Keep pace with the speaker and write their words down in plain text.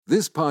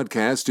This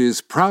podcast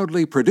is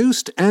proudly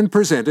produced and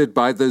presented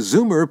by the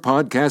Zoomer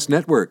Podcast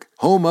Network,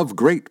 home of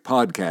great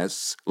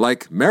podcasts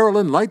like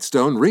Marilyn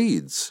Lightstone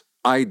Reads,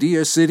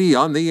 Idea City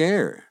on the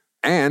Air,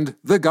 and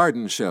The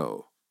Garden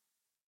Show.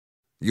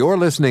 You're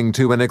listening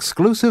to an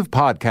exclusive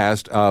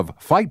podcast of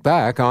Fight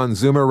Back on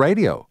Zoomer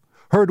Radio,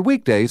 heard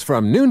weekdays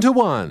from noon to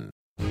 1.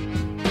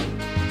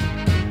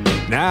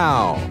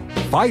 Now,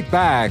 Fight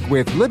Back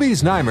with Libby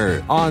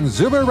Znaimer on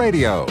Zoomer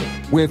Radio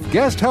with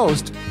guest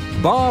host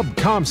Bob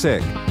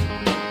Komsic.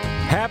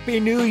 Happy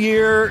New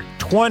Year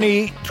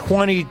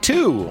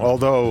 2022,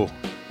 although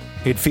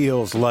it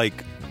feels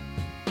like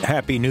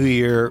Happy New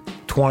Year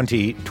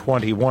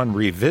 2021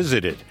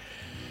 revisited.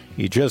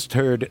 You just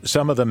heard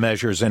some of the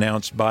measures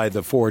announced by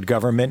the Ford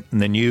government in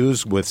the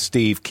news with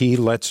Steve Key.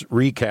 Let's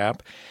recap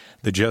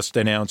the just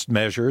announced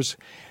measures,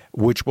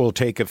 which will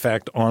take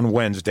effect on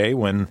Wednesday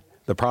when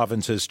the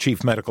province's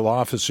chief medical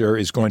officer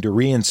is going to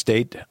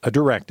reinstate a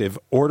directive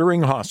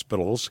ordering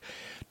hospitals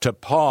to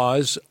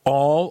pause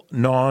all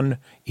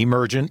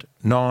non-emergent,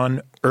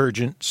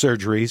 non-urgent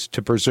surgeries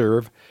to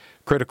preserve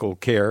critical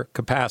care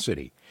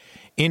capacity.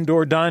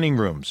 Indoor dining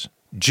rooms,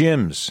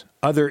 gyms,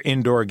 other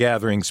indoor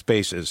gathering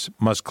spaces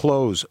must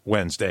close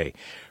Wednesday.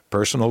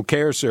 Personal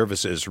care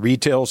services,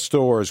 retail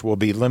stores will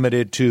be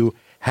limited to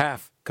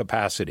half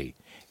capacity.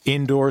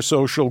 Indoor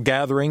social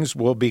gatherings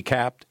will be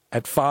capped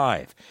at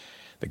 5.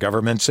 The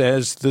government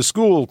says the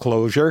school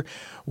closure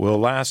will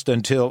last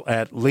until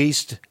at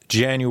least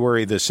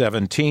January the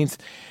 17th,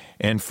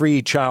 and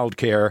free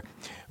childcare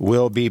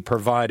will be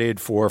provided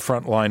for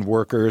frontline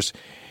workers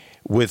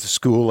with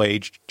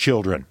school-aged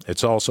children.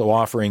 It's also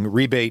offering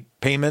rebate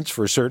payments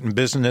for certain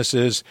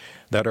businesses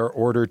that are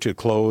ordered to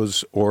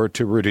close or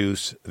to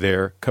reduce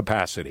their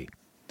capacity.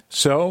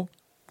 So,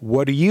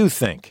 what do you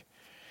think?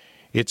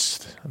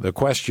 It's the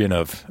question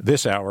of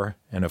this hour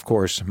and, of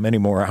course, many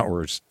more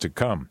hours to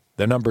come.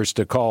 The numbers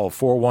to call,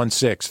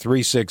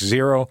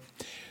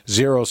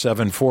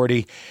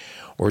 416-360-0740,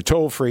 or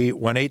toll-free,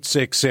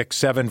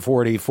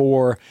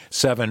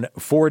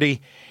 1-866-744-740.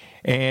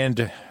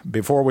 And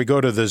before we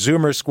go to the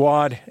Zoomer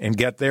Squad and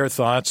get their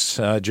thoughts,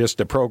 just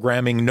a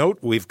programming note.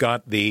 We've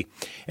got the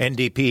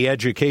NDP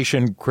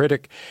education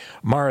critic,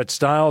 Marit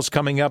Stiles,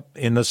 coming up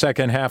in the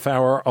second half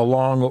hour,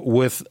 along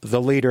with the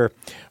leader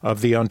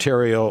of the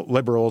Ontario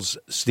Liberals,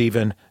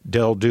 Stephen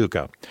Del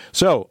Duca.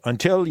 So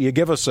until you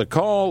give us a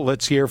call,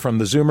 let's hear from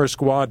the Zoomer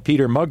Squad.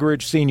 Peter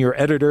Muggeridge, senior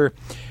editor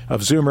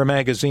of Zoomer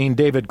Magazine,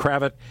 David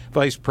Kravitz,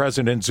 vice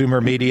president,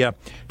 Zoomer Media,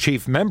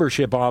 chief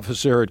membership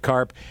officer at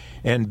CARP,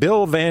 and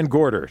Bill Van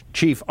Gorder,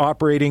 Chief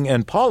Operating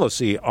and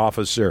Policy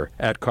Officer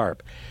at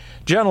CARP.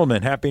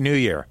 Gentlemen, Happy New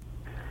Year.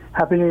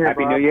 Happy New Year,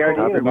 Happy New Year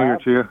to you. Happy New Year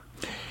to you.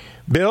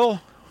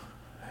 Bill,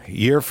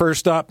 you're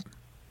first up.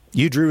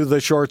 You drew the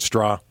short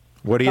straw.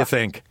 What do you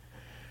think?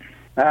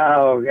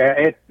 Oh,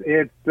 it's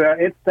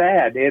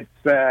sad.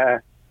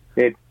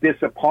 It's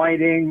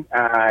disappointing.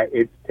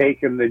 It's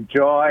taken the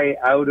joy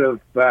out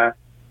of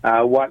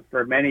what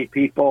for many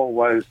people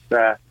was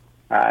a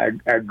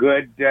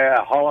good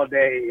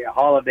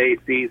holiday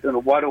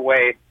season. What a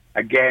way,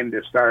 again,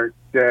 to start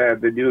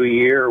the new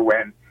year,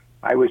 when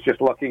I was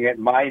just looking at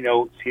my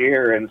notes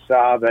here and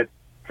saw that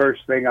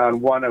first thing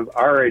on one of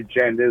our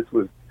agendas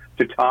was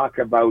to talk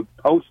about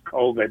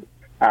post-COVID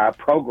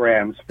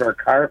programs for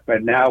CARP,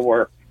 and now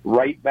we're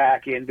right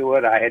back into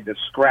it. I had to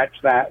scratch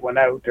that one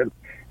out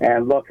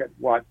and look at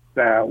what's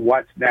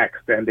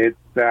next. And it's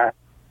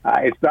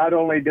not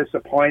only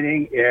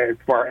disappointing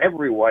for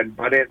everyone,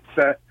 but it's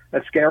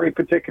scary,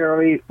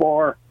 particularly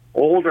for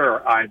older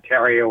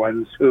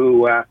Ontarians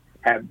who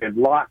have been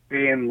locked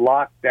in,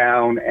 locked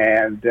down,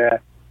 and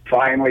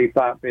finally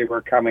thought they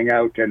were coming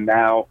out, and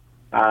now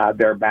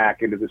they're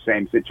back into the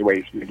same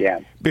situation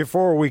again.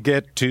 Before we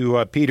get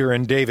to Peter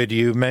and David,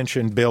 you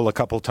mentioned, Bill, a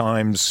couple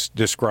times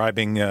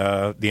describing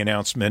the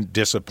announcement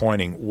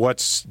disappointing.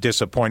 What's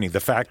disappointing? The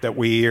fact that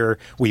we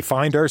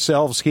find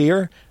ourselves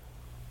here?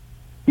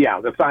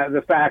 Yeah,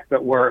 the fact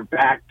that we're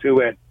back to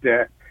it.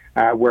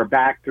 We're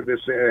back to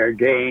this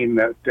game.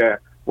 That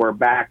we're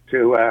back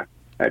to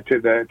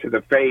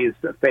the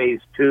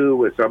phase 2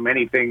 with so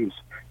many things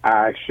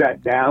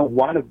shut down.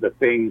 One of the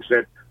things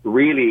that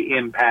really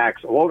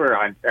impacts older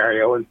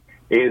Ontarians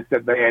is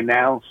that they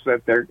announced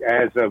that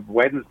as of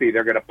Wednesday,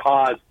 they're going to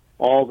pause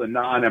all the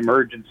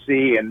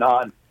non-emergency and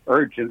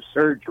non-urgent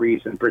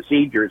surgeries and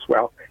procedures.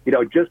 Well,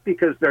 just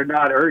because they're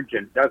not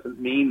urgent doesn't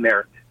mean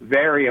they're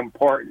very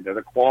important to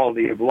the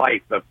quality of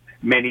life of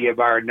many of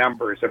our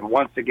numbers. And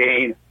once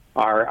again,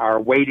 our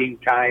waiting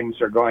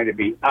times are going to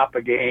be up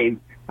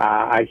again,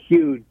 a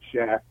huge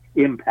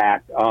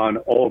impact on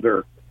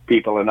older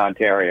people in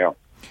Ontario.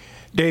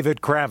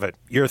 David Kravitz,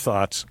 your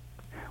thoughts?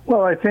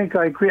 Well, I think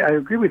I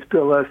agree with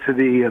Bill as to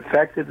the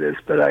effect of this,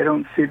 but I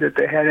don't see that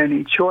they had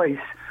any choice.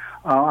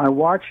 I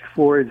watched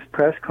Ford's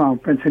press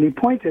conference, and he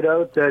pointed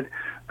out that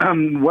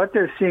what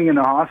they're seeing in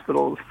the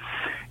hospitals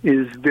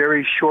is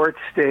very short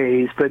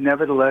stays, but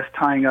nevertheless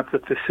tying up the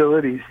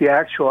facilities. The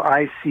actual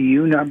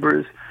ICU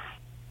numbers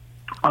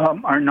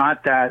are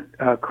not that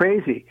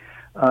crazy.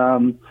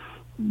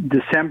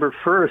 December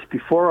 1st,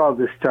 before all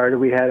this started,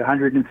 we had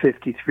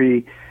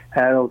 153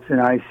 adults in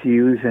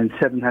ICUs and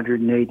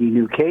 780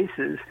 new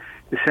cases.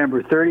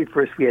 December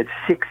 31st, we had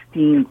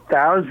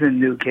 16,000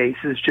 new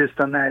cases just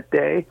on that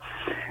day,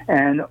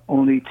 and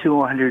only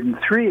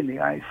 203 in the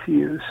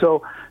ICU.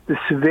 So the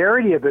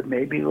severity of it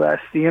may be less,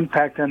 the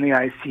impact on the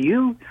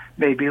ICU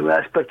may be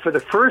less, but for the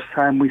first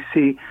time we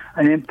see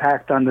an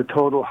impact on the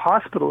total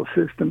hospital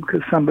system,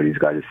 because somebody's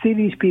got to see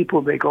these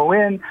people, they go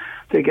in,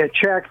 they get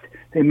checked,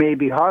 they may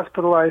be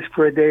hospitalized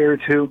for a day or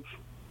two,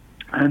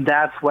 and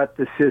that's what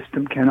the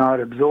system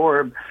cannot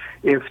absorb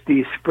if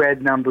the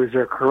spread numbers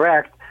are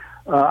correct.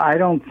 I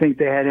don't think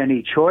they had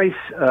any choice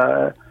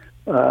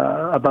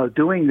about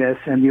doing this,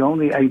 and the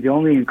only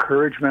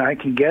encouragement I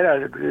can get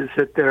out of it is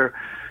that they're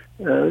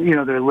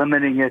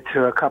limiting it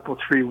to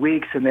 3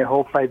 weeks, and they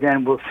hope by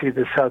then we'll see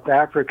the South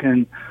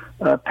African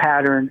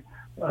pattern,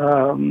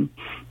 rapid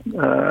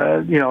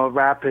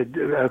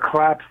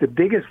collapse. The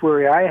biggest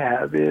worry I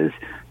have is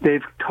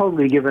they've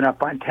totally given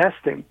up on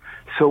testing.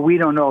 So we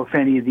don't know if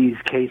any of these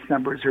case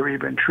numbers are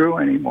even true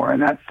anymore,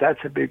 and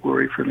that's a big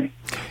worry for me.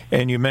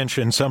 And you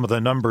mentioned some of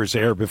the numbers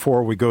there.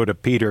 Before we go to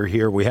Peter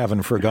here, we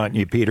haven't forgotten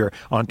you, Peter.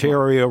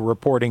 Ontario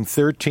reporting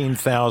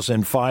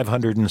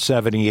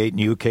 13,578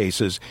 new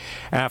cases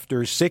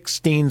after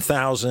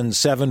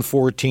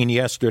 16,714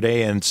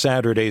 yesterday and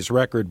Saturday's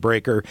record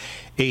breaker,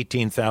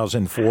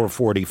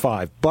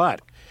 18,445.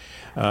 But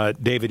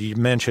David, you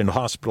mentioned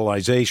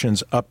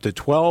hospitalizations up to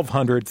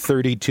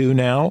 1,232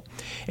 now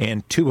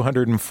and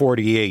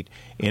 248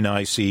 in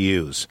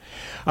ICUs.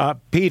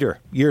 Peter,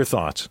 your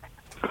thoughts?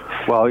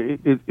 Well,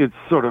 it's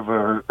sort of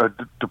a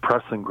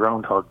depressing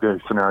Groundhog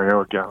Day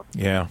scenario again.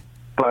 Yeah.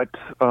 But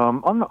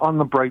on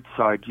the bright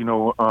side,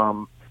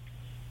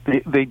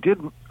 they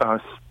did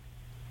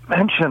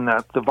mention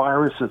that the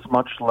virus is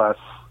much less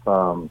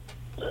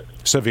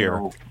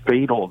severe,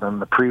 fatal than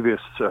the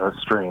previous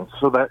strains.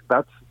 So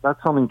that's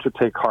something to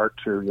take heart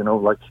to.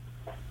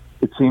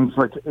 It seems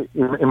like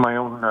in my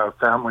own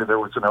family there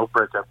was an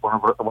outbreak at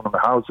one of the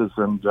houses,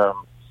 and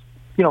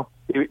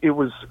it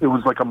was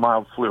like a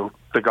mild flu.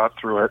 They got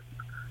through it.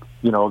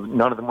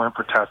 None of them went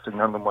for testing.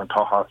 None of them went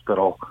to a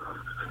hospital.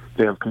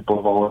 They have people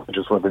of all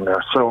ages living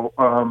there. So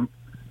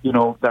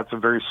that's a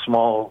very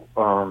small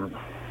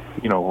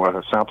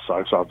sample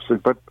size, obviously,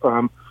 but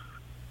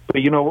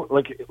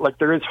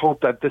there is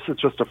hope that this is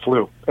just a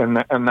flu, and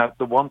that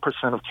the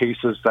 1% of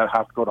cases that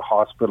have to go to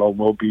hospital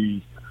will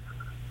be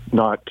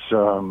not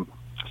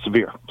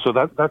severe. So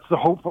that's the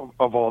hope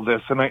of all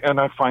this, and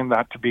I find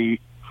that to be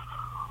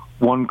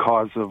one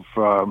cause of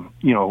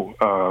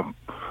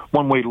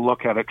one way to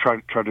look at it.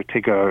 Try to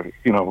take a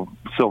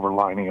silver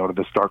lining out of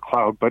this dark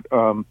cloud, but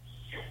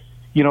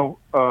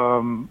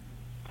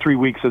 3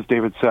 weeks, as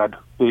David said,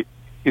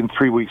 in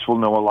 3 weeks we'll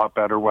know a lot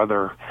better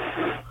whether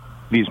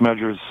these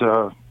measures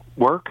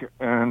work,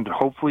 and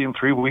hopefully in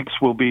 3 weeks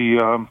we'll be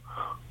on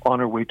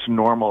our way to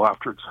normal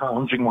after a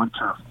challenging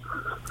winter,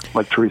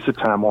 like Theresa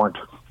Tam warned.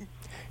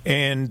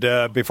 And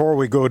before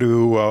we go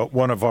to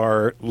one of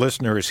our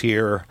listeners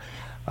here,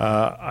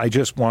 I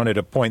just wanted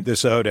to point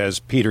this out, as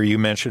Peter, you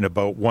mentioned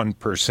about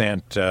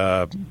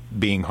 1%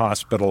 being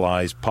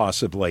hospitalized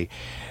possibly.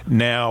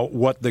 Now,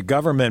 what the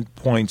government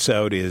points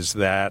out is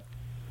that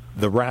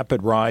the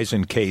rapid rise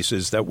in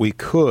cases that we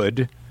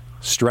could,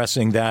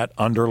 stressing that,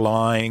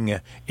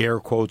 underlying, air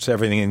quotes,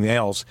 everything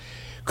else,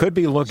 could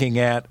be looking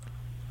at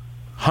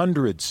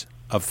hundreds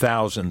of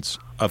thousands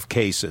of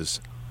cases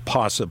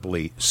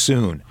possibly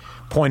soon,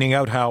 pointing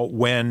out how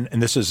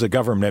and this is the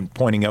government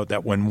pointing out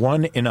that when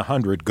 1 in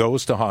 100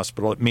 goes to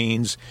hospital, it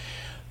means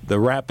the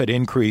rapid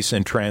increase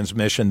in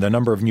transmission, the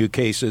number of new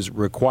cases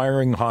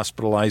requiring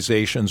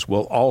hospitalizations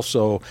will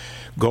also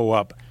go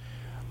up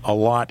a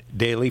lot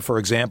daily. For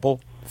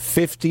example,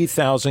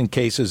 50,000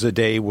 cases a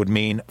day would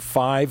mean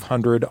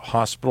 500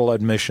 hospital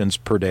admissions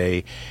per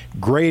day,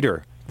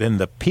 greater than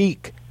the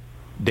peak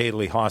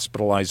daily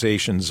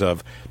hospitalizations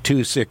of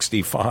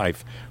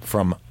 265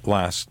 from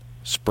last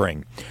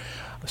spring.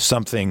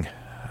 Something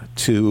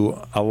to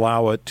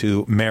allow it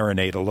to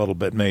marinate a little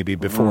bit maybe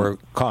before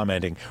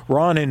commenting.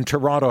 Ron in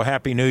Toronto,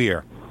 Happy New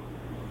Year.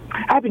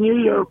 Happy New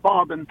Year,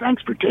 Bob, and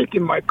thanks for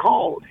taking my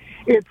call.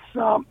 It's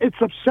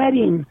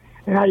upsetting,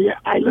 and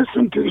I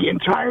listened to the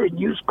entire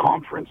news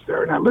conference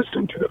there, and I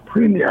listened to the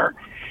Premier,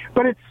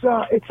 but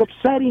it's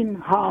upsetting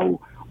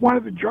how one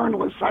of the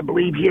journalists, I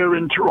believe, here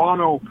in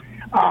Toronto,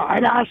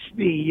 I'd asked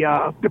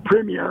the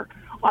Premier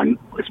on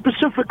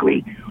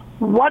specifically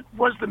what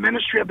was the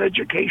Ministry of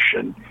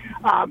Education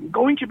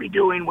going to be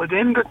doing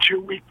within the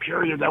 2-week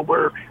period that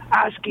we're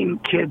asking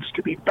kids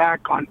to be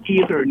back on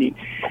e-learning?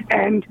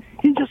 And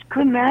he just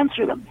couldn't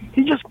answer them.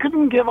 He just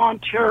couldn't give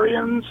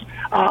Ontarians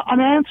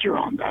an answer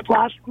on that.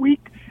 Last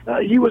week,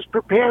 he was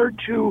prepared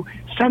to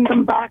send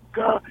them back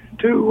to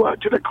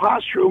the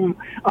classroom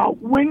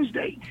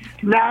Wednesday.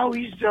 Now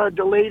he's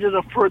delayed it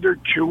a further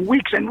 2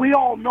 weeks, and we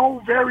all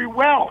know very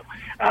well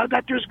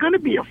that there's going to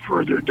be a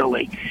further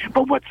delay.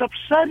 But what's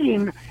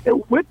upsetting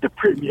with the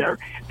Premier,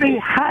 they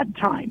had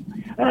time.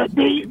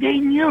 They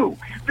knew.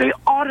 They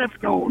ought to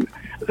have known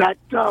that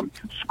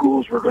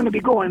schools were going to be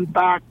going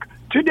back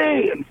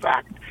today, in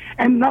fact,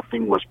 and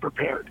nothing was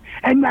prepared.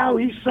 And now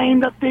he's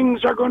saying that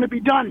things are going to be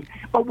done.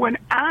 But when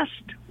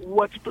asked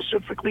what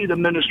specifically the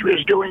ministry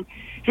is doing,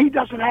 he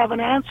doesn't have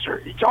an answer.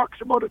 He talks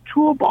about a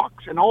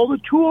toolbox and all the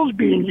tools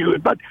being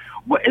used. But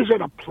is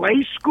it a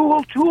play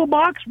school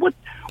toolbox? What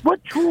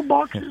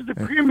toolbox is the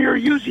Premier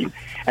using?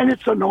 And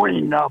it's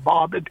annoying,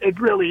 Bob. It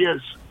really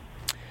is.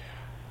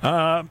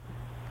 Bob,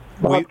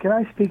 can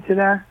I speak to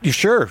that?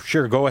 Sure.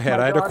 Go ahead.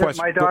 I had a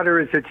question. My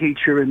daughter is a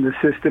teacher in the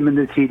system in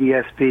the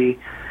TDSB,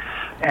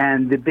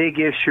 and the big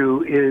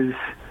issue is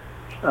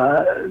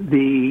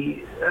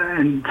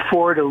and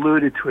Ford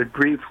alluded to it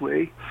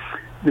briefly,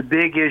 the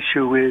big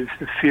issue is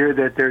the fear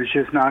that there's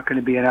just not going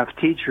to be enough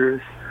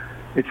teachers.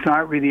 It's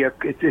not really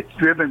it's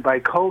driven by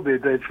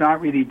COVID, but it's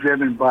not really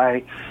driven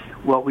by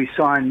what we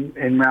saw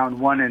in round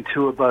 1 and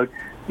 2 about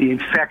the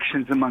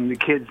infections among the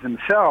kids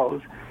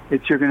themselves.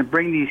 It's you're going to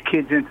bring these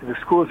kids into the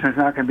schools and there's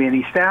not going to be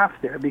any staff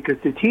there because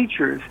the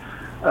teachers,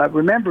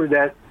 remember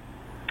that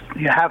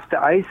you have to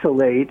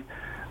isolate.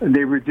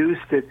 They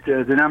reduced it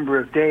the number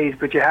of days,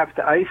 but you have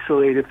to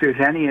isolate if there's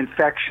any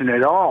infection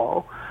at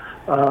all.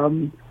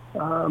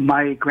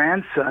 My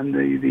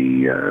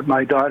grandson,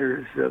 my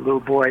daughter's little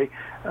boy,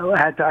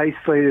 had to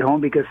isolate at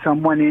home because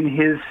someone in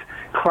his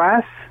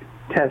class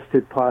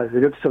tested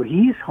positive. So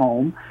he's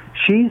home,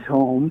 she's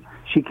home,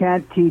 she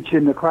can't teach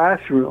in the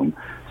classroom.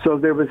 So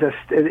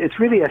it's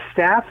really a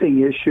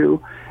staffing issue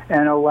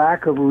and a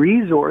lack of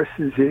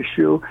resources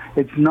issue.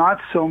 It's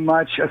not so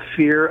much a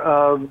fear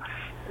of,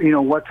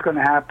 what's going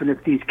to happen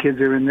if these kids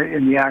are in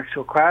the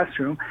actual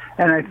classroom.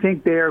 And I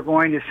think they are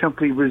going to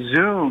simply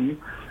resume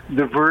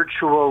the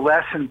virtual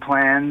lesson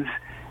plans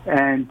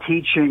and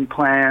teaching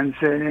plans.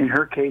 And in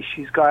her case,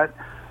 she's got,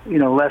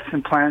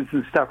 lesson plans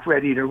and stuff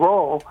ready to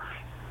roll.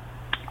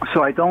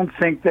 So I don't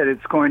think that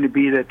it's going to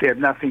be that they have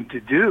nothing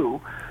to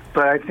do,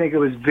 but I think it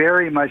was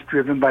very much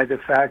driven by the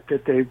fact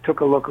that they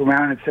took a look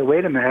around and said,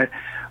 wait a minute,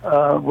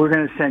 we're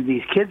going to send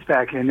these kids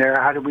back in there.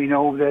 How do we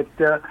know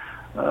that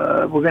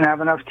we're going to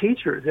have enough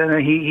teachers?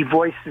 And he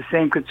voiced the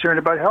same concern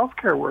about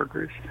healthcare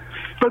workers.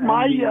 But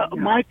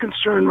my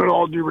concern, with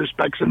all due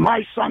respect, and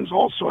my son's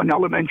also an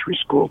elementary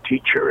school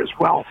teacher as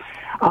well,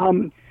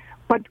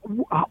 but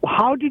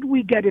how did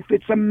we get, if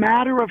it's a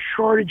matter of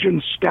shortage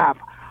in staff,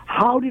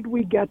 how did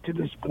we get to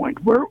this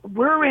point?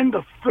 We're in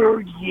the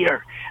 3rd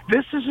year.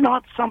 This is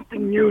not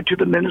something new to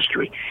the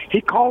ministry. He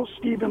calls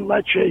Stephen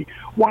Lecce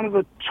one of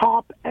the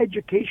top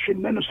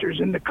education ministers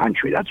in the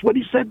country. That's what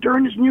he said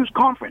during his news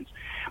conference.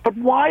 But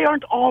why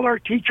aren't all our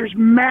teachers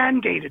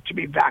mandated to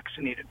be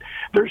vaccinated?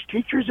 There's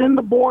teachers in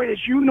the board,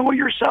 as you know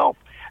yourself,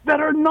 that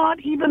are not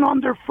even on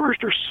their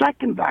 1st or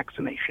 2nd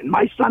vaccination.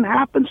 My son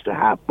happens to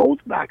have both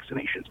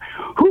vaccinations.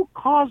 Who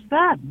caused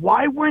that?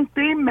 Why weren't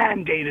they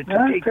mandated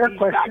to take these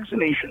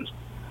vaccinations?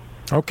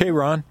 Okay,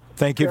 Ron.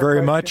 Thank you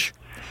very much.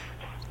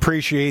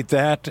 Appreciate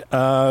that.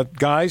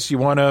 Guys, you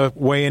want to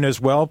weigh in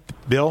as well?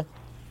 Bill?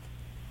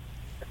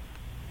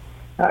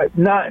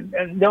 Not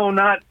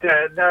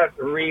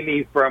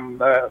really from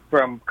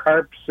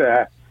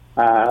CARP's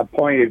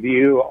point of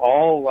view.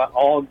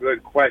 All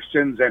good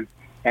questions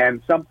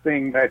and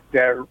something that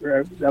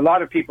a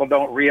lot of people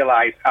don't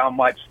realize how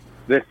much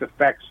this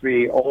affects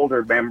the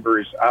older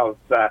members of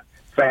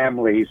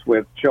families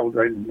with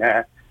children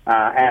at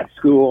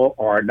school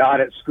or not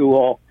at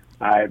school,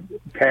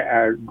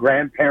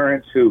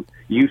 grandparents who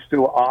used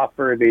to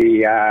offer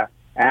the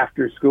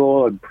after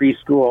school and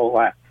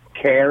preschool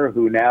care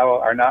who now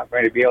are not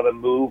going to be able to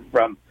move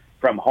from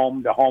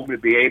home to home to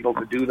be able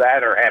to do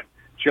that, or have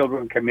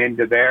children come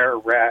into their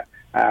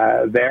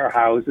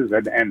houses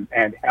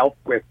and help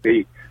with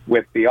the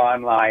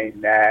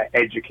online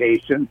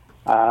education.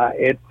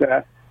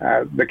 The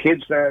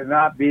kids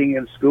not being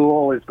in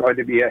school is going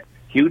to be a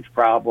huge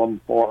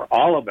problem for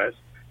all of us,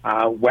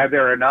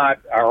 whether or not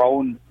our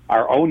own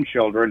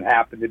children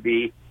happen to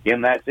be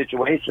in that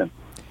situation.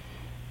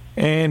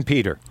 And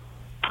Peter,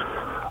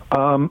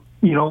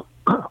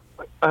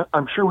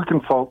 I'm sure we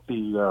can fault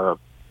the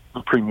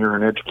Premier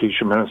and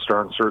Education Minister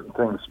on certain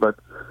things, but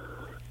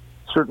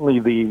certainly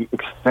the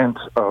extent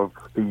of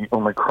the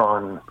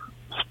Omicron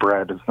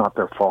spread is not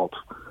their fault.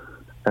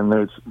 And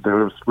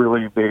there's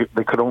really,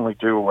 they could only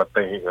do what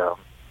they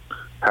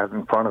had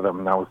in front of them,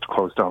 and that was to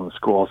close down the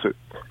schools.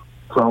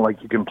 It's not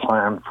like you can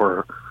plan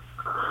for,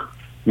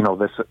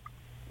 this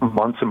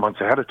months and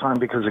months ahead of time,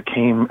 because it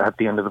came at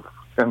the end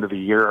of the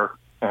year,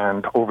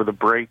 and over the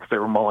break they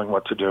were mulling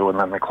what to do, and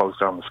then they closed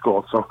down the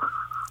school. So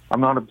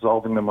I'm not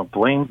absolving them of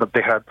blame, but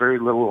they had very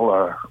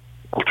little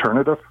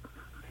alternative,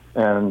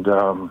 and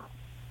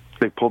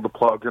they pulled the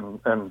plug,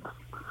 and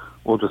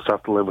we'll just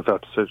have to live with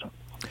that decision.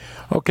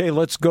 Okay,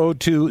 let's go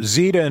to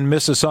Zita in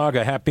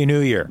Mississauga. Happy New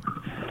Year.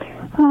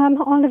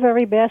 All the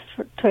very best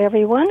to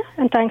everyone,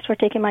 and thanks for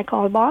taking my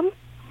call, Bob.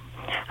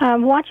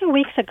 Watching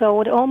weeks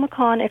ago, the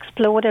Omicron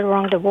exploded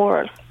around the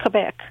world,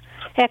 Quebec.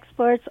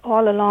 Experts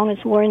all along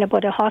is worrying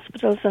about the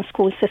hospitals and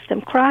school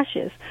system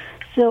crashes,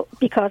 so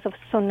because of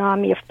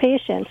tsunami of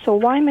patients. So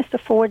why Mr.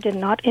 Ford did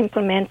not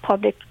implement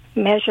public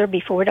measure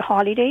before the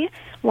holiday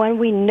when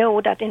we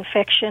know that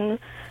infection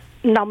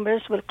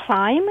numbers will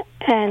climb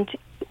and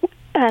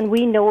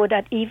we know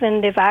that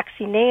even the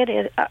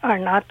vaccinated are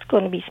not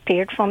going to be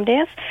spared from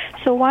this.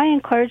 So why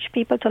encourage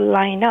people to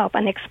line up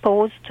and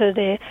expose to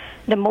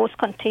the most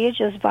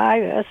contagious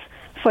virus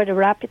for the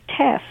rapid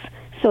test?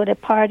 So the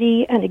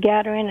party and the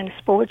gathering and the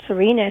sports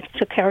arena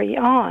to carry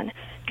on.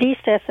 These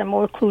tests are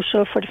more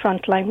crucial for the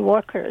frontline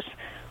workers.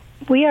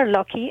 We are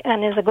lucky,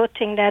 and it's a good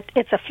thing that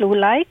it's a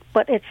flu-like,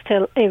 but it's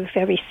still a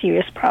very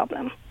serious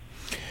problem.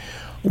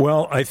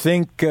 Well, I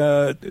think,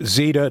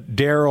 Zita,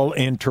 Daryl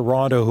in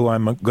Toronto, who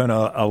I'm going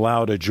to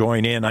allow to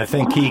join in, I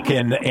think he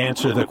can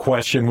answer the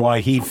question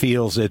why he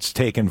feels it's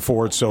taken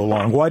Ford so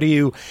long. Why do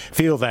you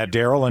feel that,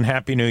 Daryl, and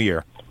Happy New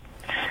Year?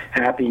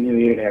 Happy New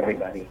Year to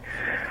everybody.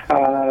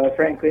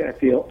 Frankly, I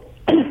feel,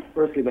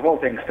 firstly, the whole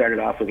thing started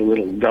off with a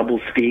little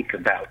doublespeak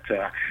about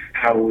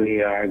how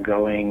we are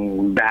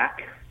going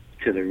back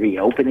to the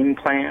reopening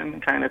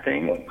plan kind of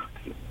thing.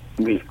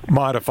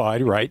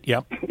 Modified, right?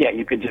 Yep. Yeah,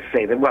 you could just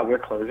say that, well, we're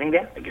closing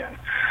down again.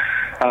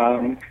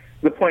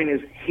 The point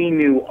is, he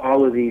knew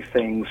all of these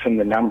things from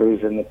the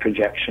numbers and the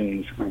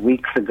projections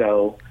weeks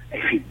ago.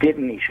 If he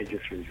didn't, he should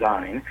just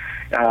resign.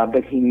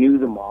 But he knew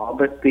them all.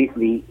 But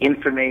the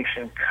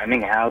information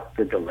coming out,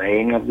 the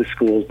delaying of the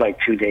schools by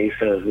 2 days,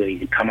 so that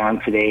he'd come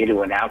on today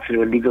to announce it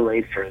would be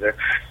delayed further,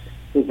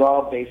 was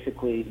all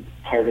basically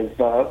part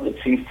of, it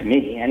seems to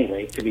me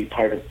anyway, to be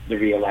part of the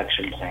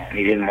re-election plan.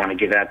 He didn't want to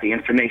give out the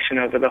information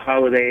over the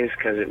holidays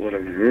because it would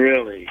have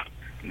really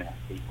messed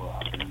people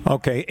up.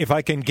 Okay, if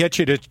I can get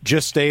you to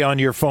just stay on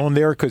your phone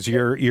there, because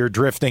you're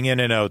drifting in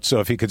and out, so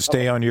if you could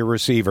stay on your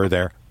receiver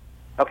there.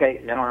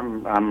 Okay, now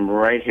I'm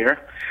right here.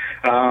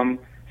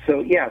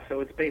 So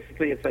it's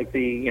basically, it's like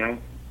the,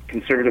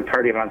 Conservative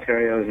Party of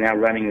Ontario is now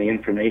running the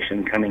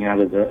information coming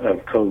out of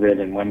COVID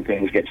and when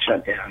things get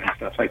shut down and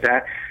stuff like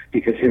that,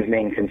 because his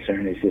main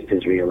concern is just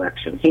his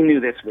re-election. He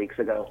knew this weeks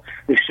ago.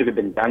 This should have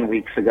been done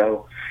weeks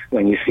ago.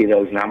 When you see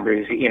those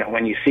numbers,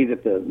 when you see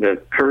that the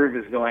curve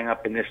is going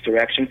up in this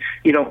direction,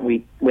 you don't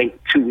wait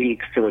 2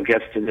 weeks till it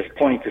gets to this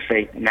point to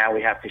say, now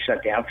we have to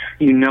shut down.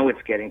 You know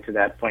it's getting to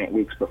that point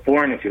weeks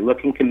before, and if you're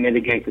looking to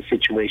mitigate the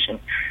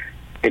situation,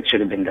 it should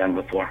have been done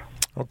before.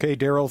 Okay,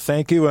 Daryl,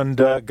 thank you. And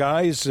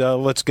guys,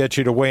 let's get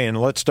you to weigh in.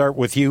 Let's start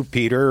with you,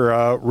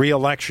 Peter.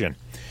 Re-election.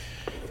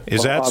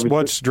 Is that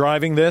what's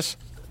driving this?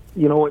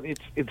 You know,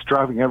 it's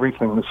driving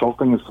everything. This whole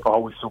thing is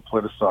always so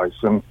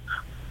politicized. And,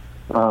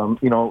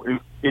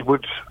 it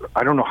would,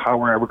 I don't know how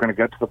we're ever going to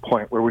get to the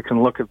point where we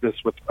can look at this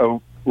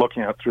without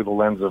looking at it through the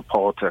lens of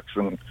politics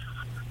and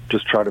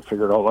just try to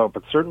figure it all out.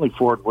 But certainly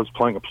Ford was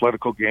playing a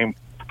political game,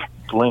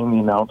 delaying the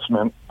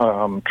announcement,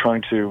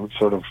 trying to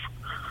sort of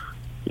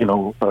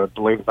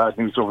delay the bad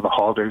news over the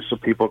holidays so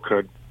people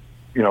could,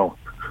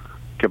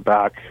 get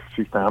back,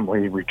 see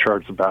family,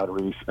 recharge the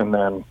batteries, and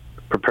then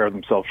prepare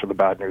themselves for the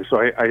bad news. So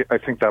I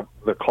think that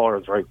the caller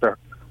is right there.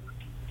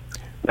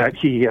 That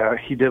he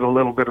did a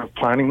little bit of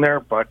planning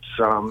there, but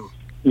I'm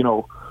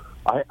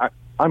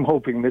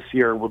hoping this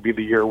year will be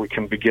the year we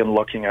can begin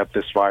looking at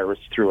this virus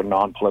through a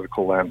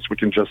non-political lens. We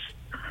can just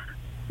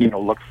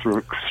look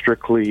through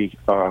strictly.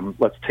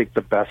 Let's take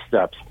the best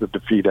steps to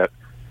defeat it,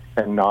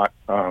 and not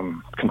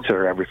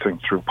consider everything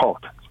through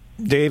politics.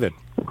 David.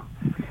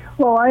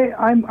 Well,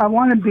 I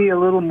want to be a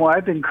little more,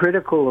 I've been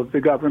critical of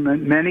the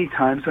government many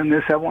times on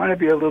this. I want to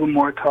be a little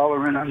more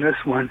tolerant on this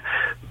one,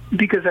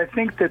 because I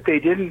think that they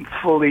didn't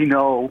fully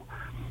know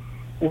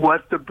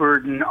what the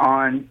burden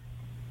on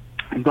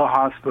the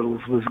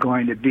hospitals was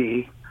going to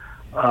be.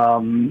 How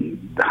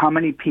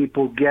many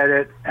people get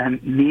it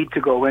and need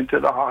to go into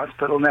the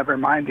hospital, never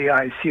mind the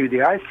ICU. The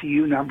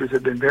ICU numbers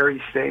have been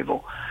very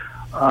stable.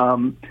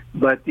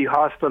 But the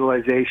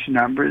hospitalization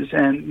numbers,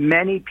 and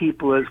many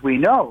people, as we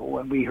know,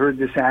 and we heard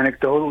this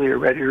anecdotally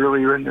already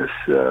earlier in this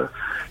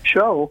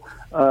show,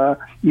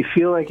 you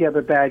feel like you have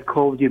a bad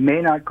cold, you may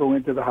not go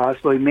into the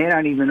hospital, you may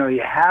not even know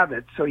you have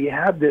it. So you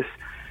have this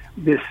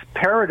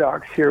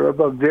paradox here of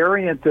a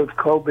variant of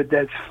COVID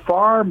that's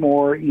far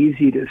more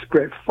easy to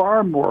spread,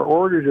 far more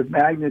orders of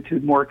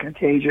magnitude more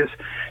contagious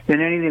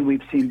than anything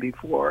we've seen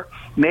before.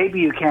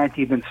 Maybe you can't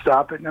even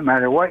stop it no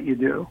matter what you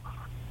do.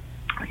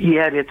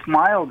 Yet it's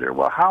milder.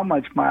 Well, how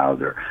much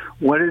milder?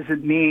 What does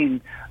it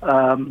mean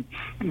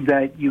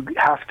that you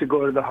have to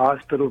go to the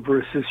hospital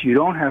versus you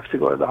don't have to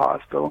go to the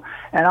hospital?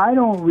 And I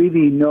don't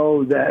really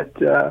know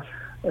that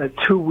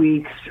 2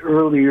 weeks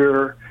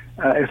earlier,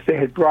 if they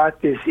had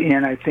brought this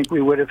in, I think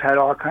we would have had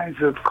all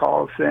kinds of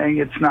calls saying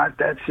it's not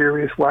that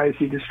serious. Why is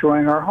he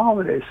destroying our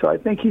holidays? So I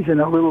think he's in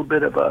a little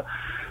bit of a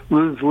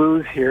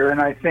lose-lose here,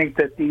 and I think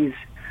that these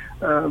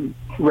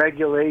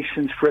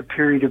regulations for a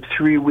period of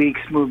 3 weeks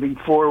moving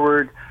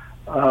forward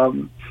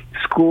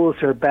Schools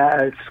are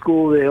bad.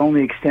 School, they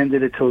only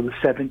extended it till the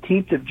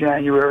 17th of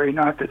January,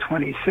 not the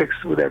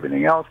 26th with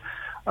everything else.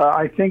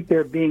 I think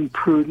they're being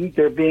prudent.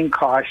 They're being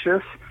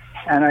cautious.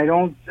 And I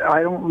don't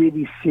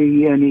really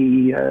see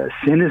any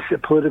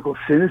political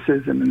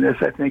cynicism in this.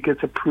 I think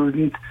it's a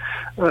prudent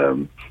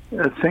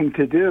thing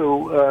to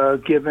do,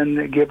 given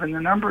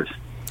the numbers.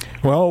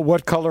 Well,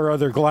 what color are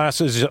their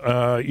glasses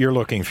you're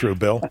looking through,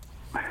 Bill?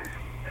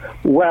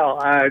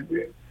 Well,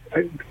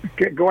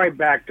 going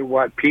back to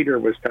what Peter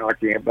was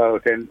talking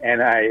about,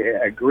 and I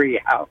agree.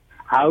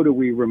 How do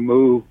we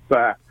remove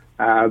the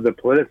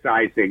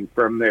politicizing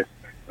from this?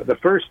 The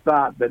first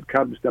thought that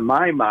comes to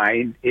my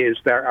mind is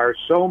there are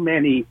so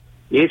many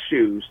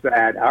issues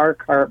that our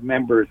CARP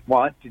members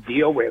want to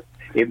deal with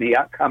in the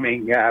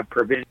upcoming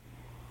provincial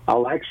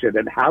election,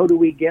 and how do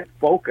we get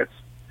focused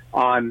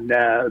on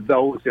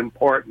those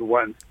important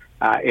ones?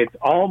 It's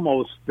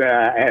almost,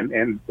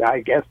 and I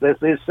guess this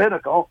is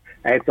cynical,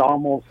 it's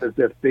almost as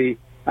if the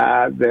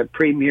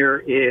Premier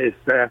is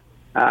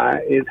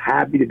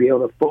happy to be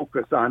able to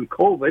focus on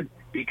COVID,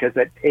 because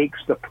it takes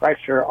the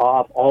pressure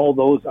off all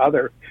those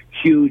other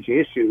huge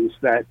issues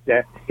that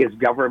his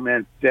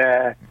government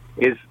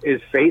is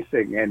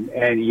facing.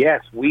 And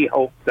yes, we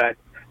hope that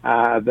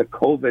the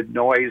COVID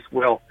noise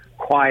will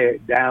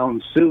quiet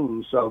down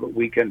soon so that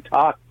we can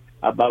talk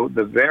about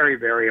the very,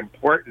 very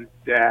important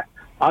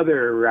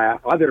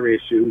other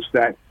issues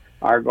that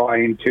are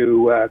going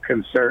to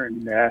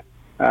concern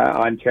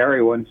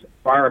Ontarians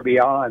far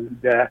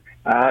beyond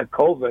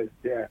COVID.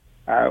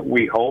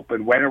 We hope,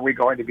 and when are we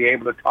going to be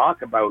able to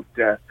talk about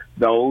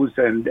those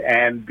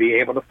and be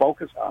able to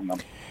focus on them?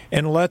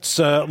 And let's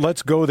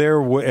go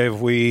there.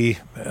 If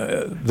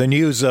the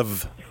news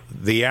of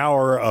the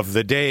hour of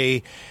the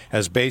day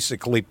has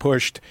basically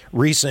pushed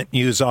recent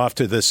news off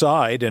to the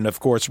side, and of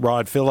course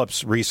Rod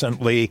Phillips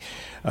recently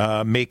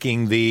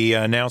making the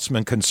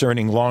announcement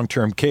concerning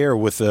long-term care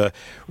with the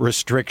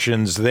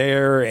restrictions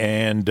there,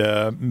 and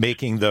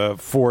making the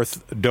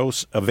fourth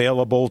dose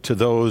available to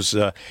those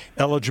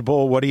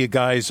eligible. What do you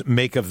guys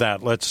make of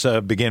that? Let's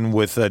begin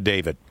with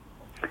David.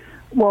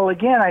 Well,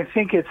 again, I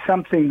think it's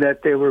something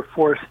that they were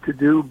forced to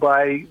do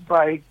by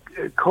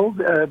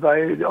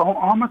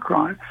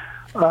Omicron.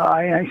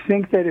 I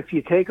think that if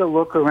you take a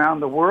look around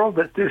the world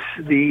at this,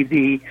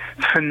 the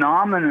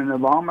phenomenon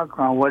of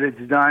Omicron, what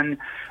it's done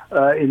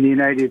in the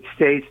United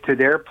States to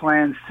their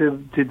plans to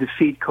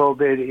defeat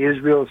COVID.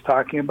 Israel is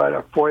talking about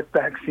a fourth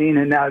vaccine,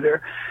 and now they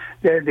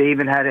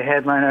even had a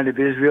headline out of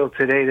Israel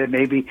today that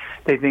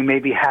they think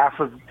maybe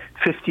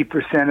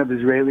 50% of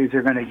Israelis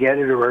are going to get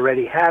it or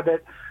already have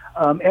it.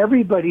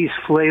 Everybody's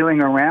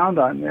flailing around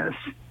on this,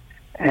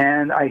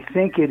 and I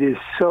think it is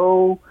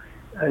so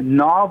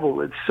novel.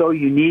 It's so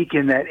unique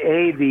in that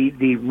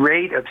the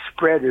rate of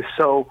spread is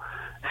so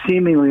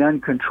seemingly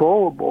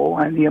uncontrollable,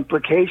 and the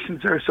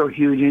implications are so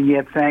huge. And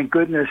yet, thank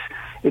goodness,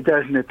 it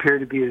doesn't appear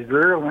to be as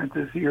virulent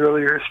as the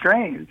earlier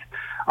strains.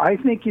 I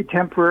think you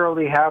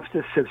temporarily have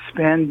to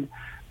suspend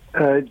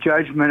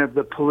judgment of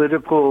the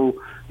political,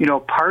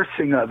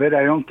 parsing of it.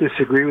 I don't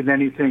disagree with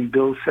anything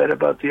Bill said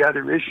about the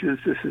other issues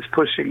this is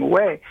pushing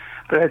away.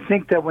 But I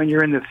think that when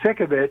you're in the thick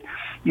of it,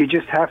 you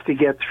just have to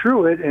get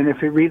through it. And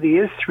if it really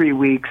is 3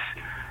 weeks,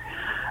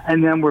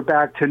 and then we're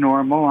back to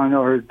normal,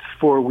 or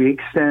 4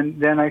 weeks,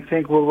 then I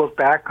think we'll look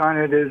back on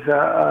it as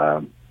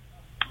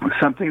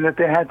something that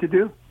they had to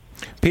do.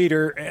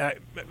 Peter,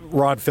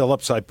 Rod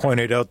Phillips, I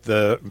pointed out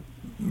the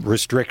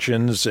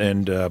restrictions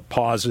and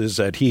pauses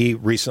that he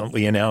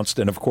recently announced,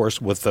 and of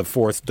course with the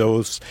fourth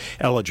dose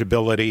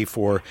eligibility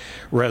for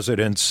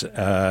residents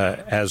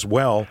as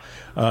well.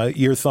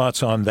 Your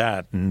thoughts on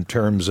that in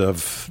terms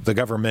of the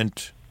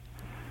government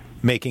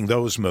making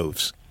those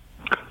moves?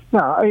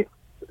 Yeah,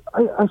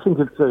 I think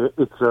it's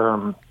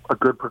a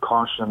good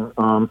precaution.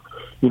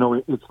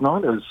 It's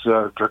not as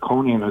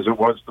draconian as it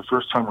was the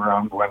first time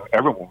around when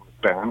everyone was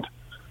banned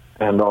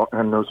and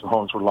nursing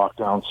homes were locked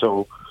down.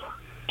 So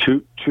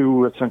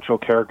two essential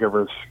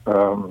caregivers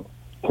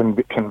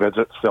can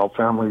visit. Still,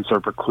 families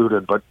are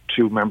precluded, but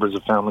two members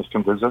of families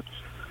can visit.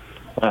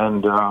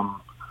 And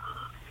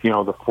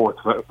the fourth,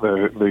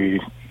 the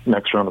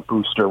next round of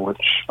booster,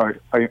 which I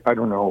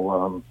don't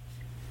know.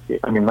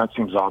 That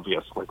seems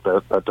obvious. Like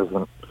that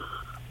doesn't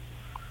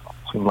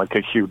seem like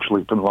a huge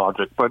leap in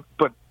logic. But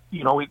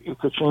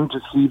it's a shame to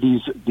see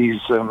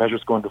these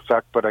measures go into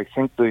effect. But I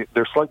think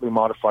they're slightly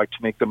modified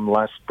to make them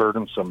less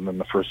burdensome than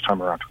the first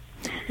time around.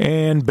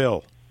 And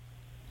Bill,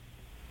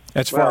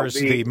 as far as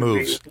the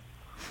moves.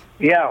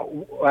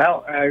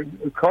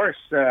 Of course,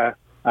 a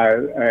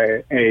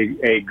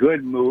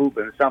good move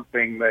and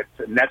something that's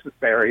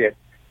necessary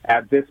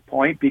at this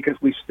point, because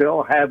we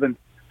still haven't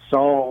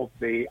solved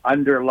the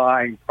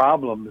underlying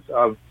problems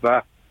of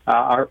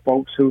our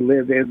folks who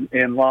live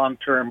in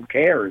long-term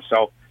care.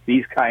 So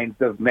these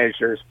kinds of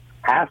measures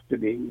have to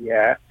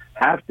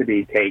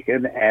be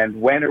taken.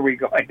 And when are we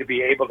going to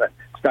be able to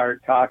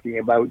start talking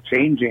about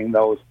changing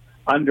those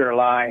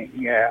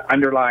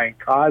underlying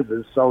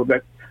causes so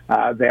that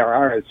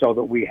so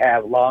that we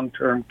have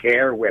long-term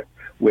care with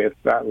with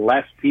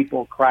less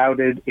people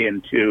crowded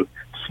into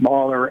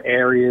smaller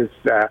areas,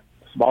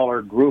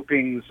 smaller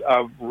groupings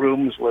of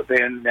rooms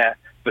within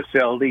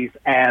facilities,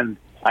 and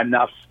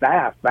enough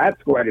staff.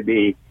 That's going to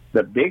be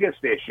the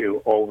biggest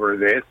issue over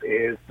this,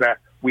 is that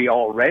we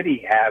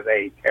already have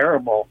a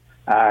terrible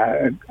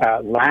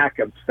lack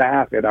of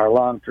staff in our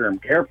long-term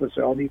care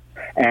facilities.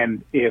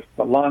 And if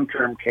the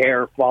long-term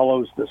care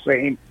follows the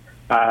same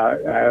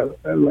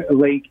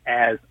link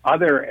as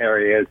other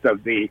areas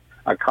of the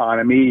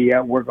economy,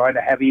 we're going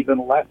to have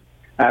even less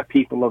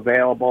people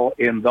available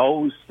in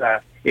those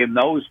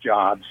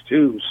jobs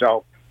too.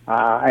 So,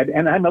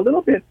 and I'm a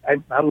little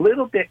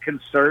bit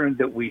concerned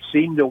that we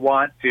seem to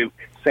want to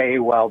say,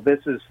 well, this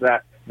is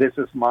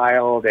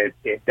mild.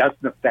 It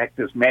doesn't affect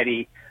as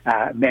many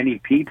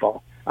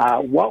people.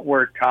 What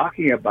we're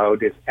talking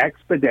about is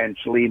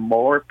exponentially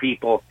more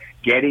people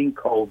getting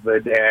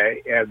COVID,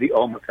 the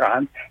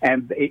Omicron,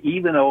 and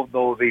even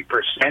though the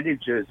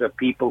percentages of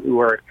people who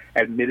are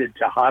admitted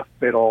to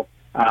hospital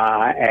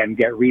and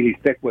get really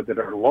sick with it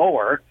are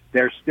lower,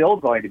 they're still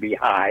going to be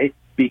high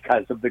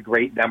because of the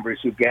great numbers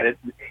who get it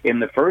in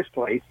the first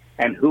place.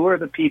 And who are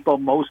the people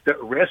most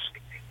at risk?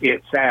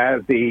 It's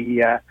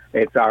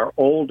our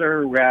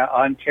older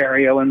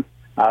Ontarians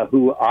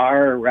who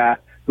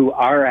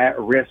are at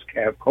risk,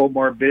 have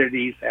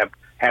comorbidities,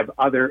 have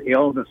other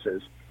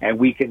illnesses, and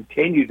we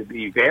continue to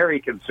be very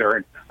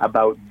concerned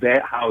about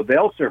how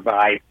they'll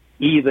survive,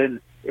 even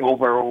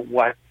over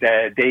what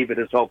David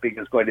is hoping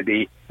is going to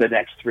be the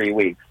next 3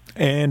 weeks.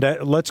 And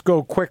let's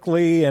go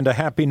quickly, and a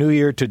Happy New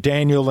Year to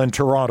Daniel in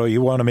Toronto.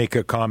 You want to make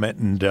a comment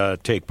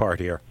and take part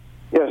here?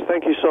 Yes,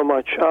 thank you so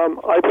much.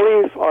 I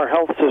believe our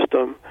health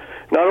system,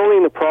 not only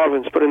in the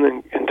province but in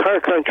the entire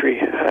country,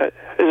 is a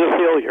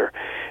failure.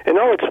 And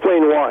I'll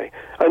explain why.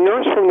 A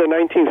nurse from the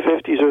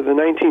 1950s or the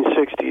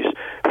 1960s,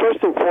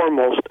 first and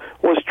foremost,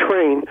 was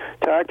trained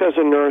to act as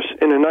a nurse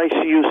in an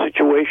ICU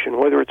situation,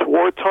 whether it's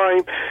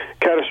wartime,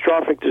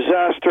 catastrophic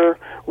disaster,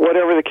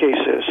 whatever the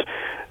case is.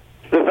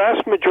 The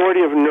vast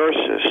majority of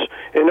nurses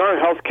in our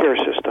healthcare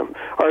system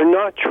are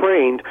not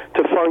trained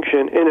to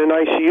function in an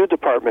ICU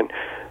department.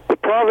 The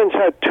province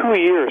had 2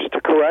 years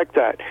to correct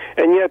that,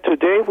 and yet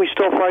today we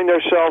still find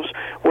ourselves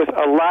with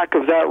a lack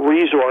of that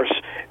resource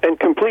and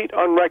complete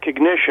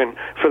unrecognition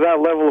for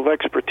that level of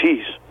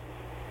expertise.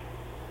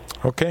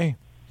 Okay.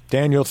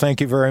 Daniel,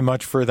 thank you very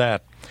much for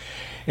that.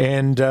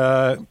 And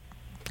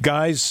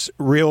guys,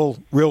 real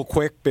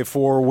quick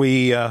before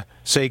we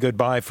say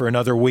goodbye for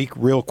another week,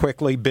 real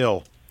quickly,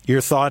 Bill,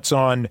 your thoughts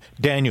on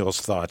Daniel's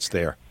thoughts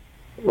there.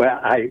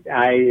 Well,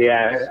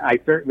 I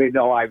certainly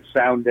know I've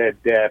sounded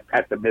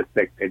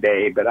pessimistic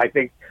today, but I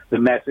think the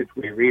message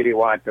we really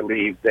want to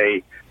leave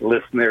the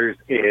listeners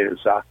is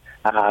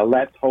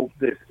let's hope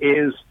this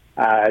is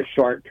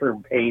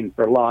short-term pain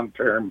for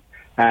long-term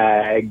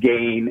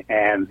gain,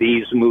 and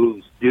these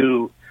moves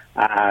do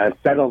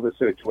settle the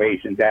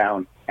situation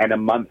down, and a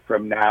month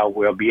from now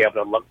we'll be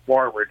able to look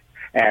forward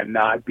and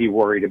not be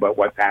worried about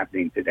what's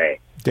happening today.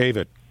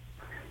 David.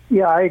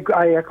 Yeah,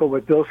 I echo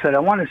what Bill said. I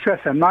want to stress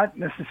I'm not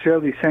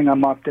necessarily saying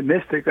I'm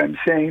optimistic. I'm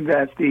saying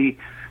that the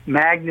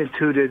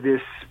magnitude of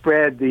this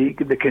spread, the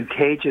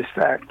contagion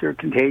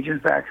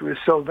factor is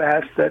so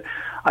vast that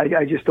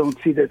I just don't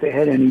see that they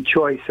had any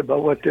choice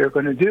about what they're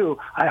going to do.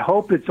 I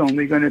hope it's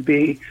only going to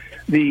be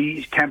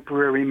the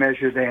temporary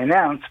measure they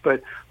announced,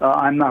 but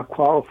I'm not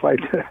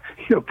qualified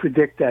to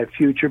predict that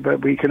future,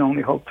 but we can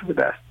only hope for the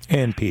best.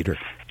 And Peter.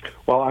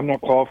 Well, I'm not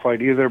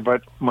qualified either,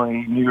 but my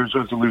New Year's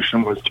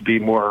resolution was to be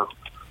more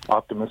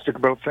optimistic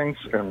about things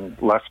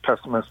and less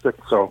pessimistic.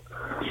 So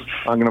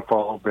I'm going to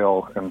follow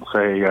Bill and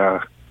say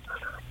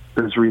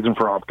there's reason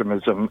for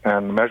optimism,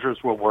 and the measures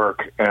will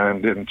work,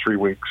 and in 3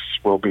 weeks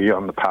we'll be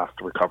on the path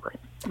to recovery.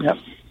 Yep.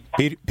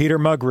 Peter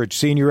Muggeridge,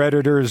 senior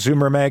editor,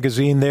 Zoomer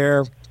Magazine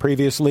there.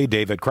 Previously,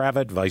 David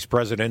Kravitz, vice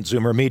president,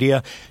 Zoomer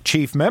Media,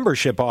 chief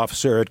membership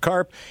officer at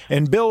CARP,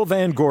 and Bill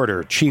Van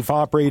Gorder, chief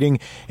operating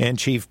and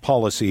chief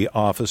policy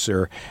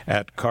officer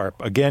at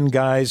CARP. Again,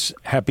 guys,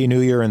 Happy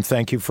New Year, and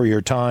thank you for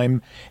your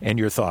time and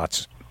your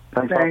thoughts.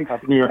 Thanks.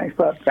 Happy New Year. Thanks,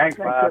 Bob. Thanks,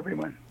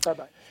 everyone.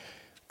 Bye-bye.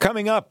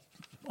 Coming up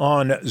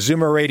on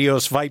Zoomer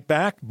Radio's Fight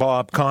Back,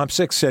 Bob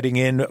Komsic sitting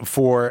in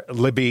for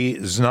Libby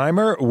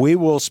Znaimer. We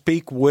will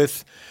speak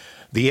with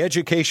the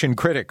education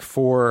critic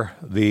for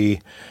the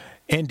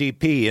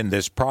NDP in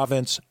this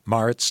province,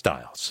 Marit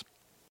Stiles.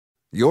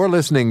 You're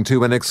listening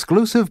to an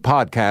exclusive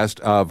podcast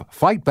of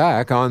Fight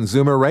Back on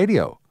Zoomer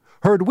Radio.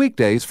 Heard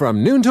weekdays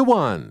from noon to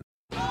 1.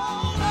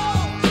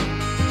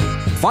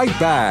 Fight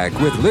Back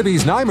with Libby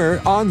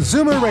Znaimer on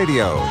Zoomer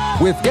Radio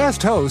with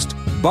guest host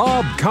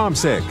Bob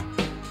Komsic.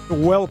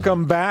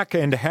 Welcome back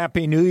and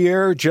Happy New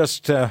Year.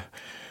 Just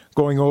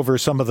going over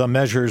some of the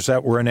measures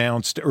that were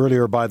announced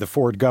earlier by the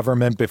Ford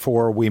government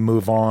before we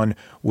move on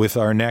with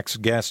our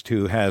next guest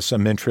who has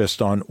some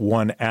interest on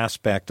one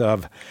aspect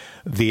of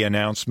the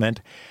announcement.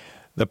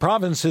 The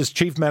province's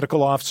chief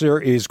medical officer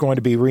is going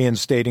to be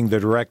reinstating the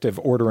directive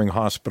ordering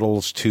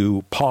hospitals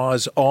to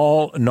pause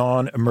all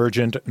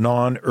non-emergent,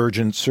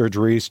 non-urgent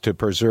surgeries to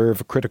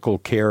preserve critical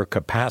care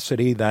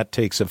capacity. That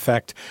takes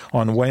effect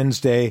on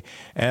Wednesday,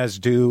 as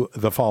do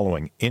the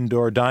following.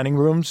 Indoor dining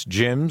rooms,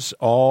 gyms,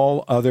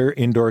 all other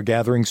indoor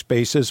gathering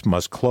spaces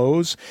must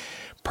close.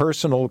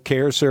 Personal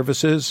care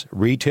services,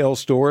 retail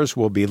stores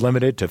will be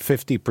limited to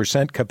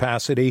 50%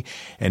 capacity,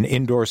 and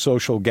indoor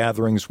social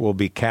gatherings will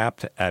be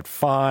capped at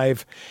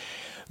 5.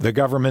 The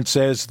government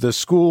says the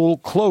school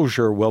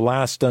closure will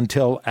last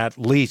until at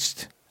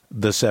least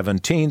the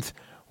 17th,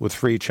 with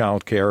free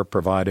childcare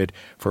provided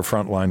for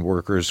frontline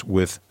workers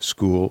with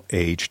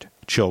school-aged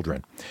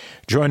children.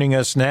 Joining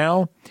us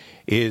now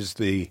is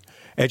the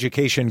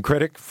education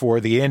critic for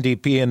the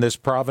NDP in this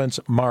province,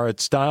 Marit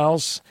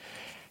Stiles.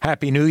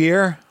 Happy New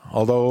Year,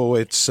 although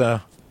it's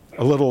a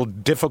little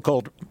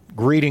difficult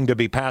greeting to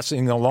be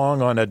passing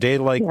along on a day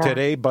like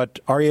today, but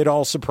are you at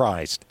all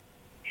surprised?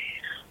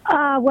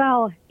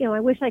 Well, I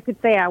wish I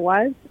could say I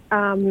was.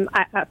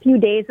 A few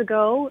days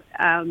ago,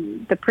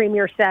 the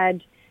Premier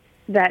said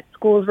that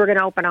schools were going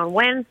to open on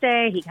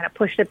Wednesday. He kind of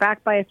pushed it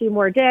back by a few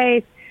more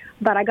days.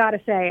 But I got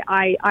to say,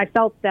 I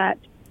felt that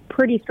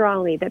pretty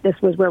strongly that this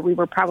was where we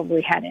were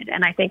probably headed,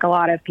 and I think a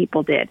lot of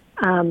people did.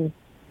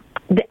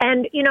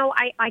 And,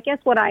 I guess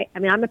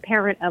I'm a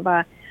parent of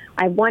I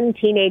have one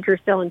teenager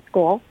still in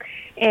school.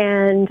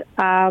 And,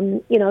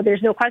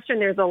 there's no question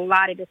there's a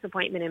lot of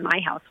disappointment in my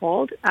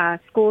household.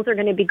 Schools are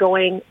going to be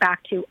going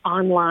back to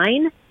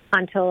online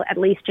until at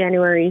least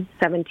January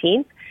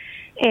 17th.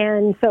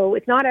 And so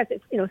it's not as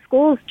if,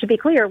 schools, to be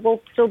clear,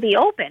 will still be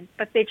open,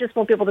 but they just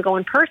won't be able to go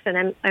in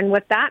person. And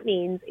what that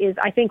means is,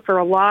 I think for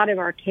a lot of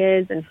our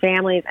kids and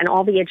families and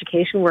all the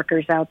education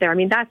workers out there,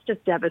 that's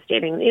just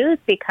devastating news,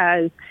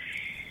 because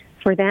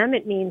for them,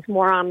 it means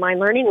more online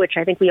learning, which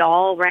I think we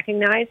all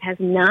recognize has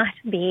not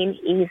been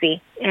easy.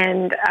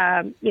 And,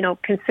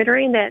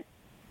 considering that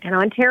in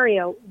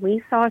Ontario,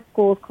 we saw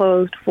schools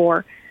closed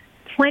for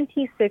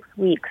 26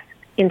 weeks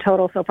in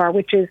total so far,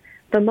 which is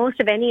the most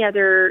of any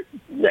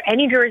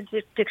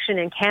jurisdiction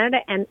in Canada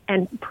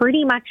and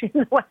pretty much in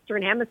the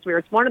Western Hemisphere.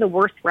 It's one of the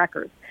worst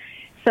records.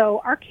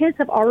 So our kids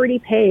have already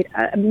paid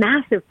a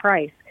massive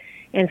price.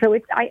 And so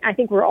I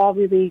think we're all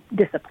really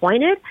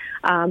disappointed.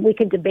 We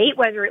can debate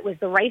whether it was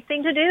the right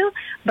thing to do,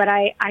 but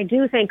I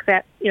do think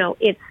that,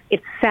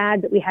 it's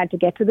sad that we had to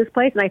get to this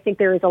place. And I think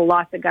there is a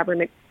lot the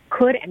government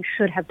could and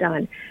should have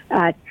done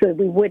so that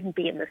we wouldn't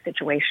be in this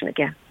situation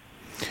again.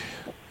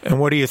 And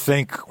what do you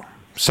think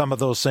some of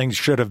those things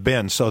should have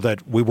been so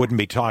that we wouldn't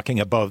be talking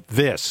about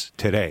this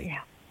today?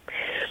 Yeah.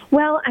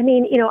 Well,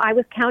 I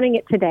was counting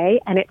it today,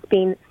 and it's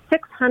been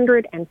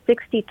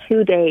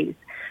 662 days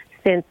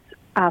since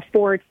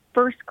Ford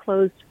first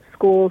closed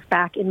schools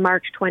back in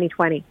March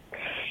 2020.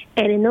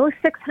 And in those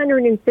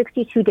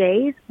 662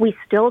 days, we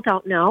still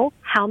don't know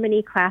how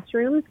many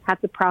classrooms have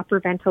the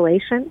proper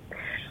ventilation.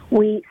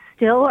 We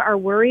still are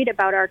worried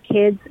about our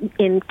kids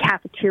in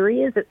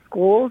cafeterias at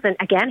schools and,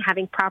 again,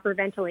 having proper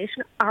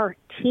ventilation. Our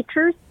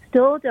teachers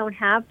still don't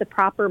have the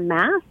proper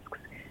masks.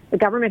 The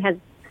government has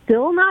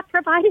still not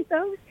provided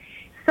those.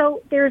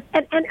 So there's,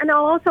 and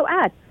I'll also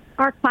add,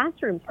 our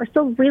classrooms are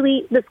still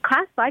the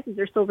class sizes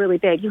are still really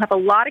big. You have a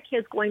lot of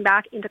kids going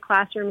back into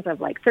classrooms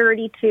of like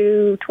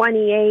 32,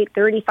 28,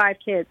 35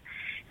 kids.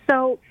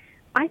 So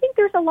I think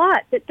there's a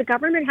lot that the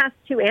government has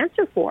to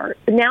answer for.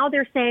 Now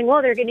they're saying,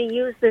 well, they're going to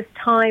use this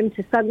time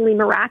to suddenly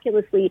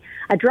miraculously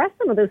address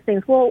some of those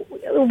things. Well,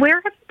 where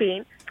have it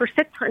been for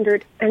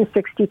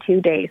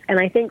 662 days? And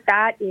I think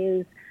that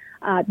is,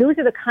 those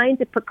are the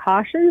kinds of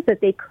precautions that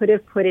they could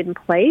have put in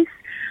place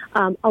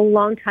a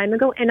long time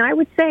ago. And I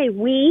would say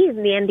we,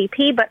 the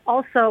NDP, but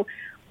also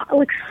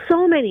like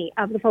so many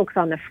of the folks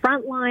on the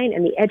front line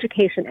and the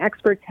education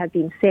experts have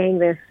been saying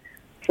this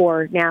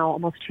for now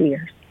almost 2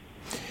 years.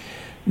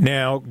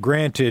 Now,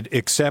 granted,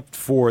 except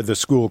for the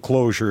school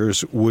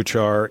closures, which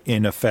are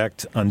in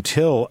effect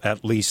until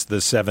at least the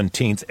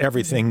 17th,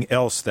 everything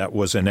else that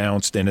was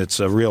announced, and it's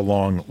a real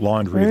long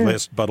laundry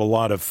list, but a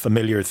lot of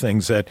familiar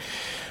things that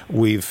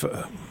we've,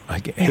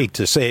 I hate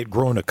to say it,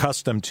 grown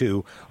accustomed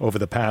to over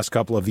the past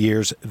couple of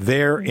years,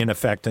 they're in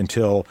effect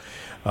until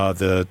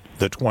the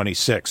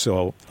 26th,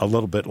 so a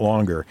little bit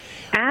longer.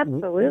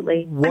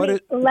 Absolutely.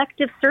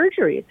 Elective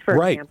surgeries, for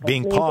example.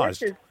 Being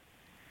paused.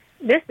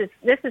 This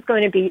is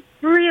going to be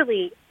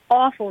really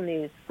awful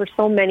news for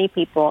so many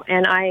people,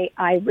 and I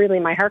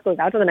really, my heart goes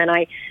out to them. And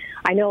I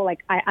know, as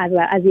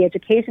the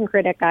education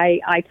critic,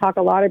 I talk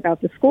a lot about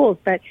the schools,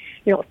 but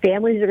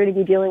families are going to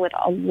be dealing with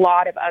a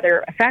lot of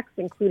other effects,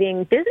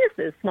 including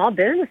businesses, small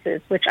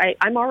businesses, which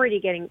I'm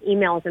already getting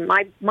emails, and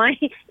my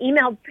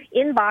email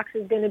inbox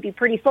is going to be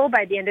pretty full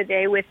by the end of the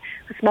day with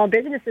small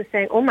businesses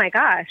saying, "Oh my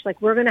gosh,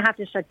 we're going to have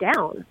to shut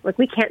down.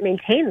 We can't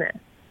maintain this."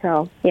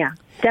 So, yeah,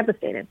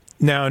 devastated.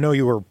 Now, I know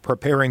you were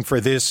preparing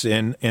for this,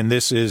 and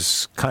this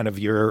is kind of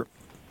your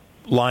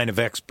line of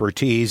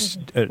expertise,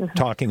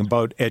 talking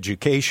about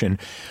education.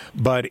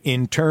 But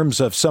in terms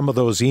of some of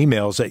those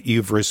emails that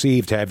you've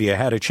received, have you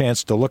had a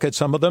chance to look at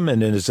some of them?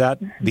 And is that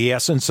the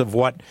essence of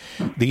what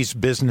these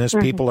business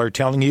people are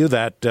telling you,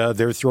 that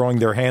they're throwing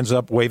their hands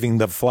up, waving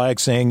the flag,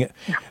 saying,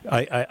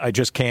 I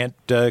just can't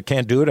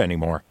do it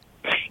anymore?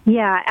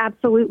 Yeah,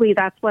 absolutely.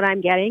 That's what I'm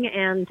getting.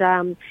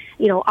 And,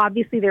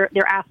 obviously they're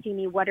asking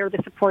me what are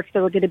the supports that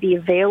are going to be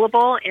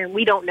available, and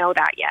we don't know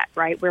that yet,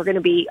 right? We're going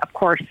to be, of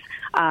course,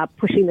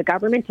 pushing the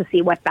government to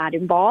see what that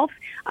involves.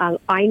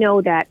 I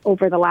know that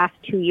over the last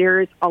 2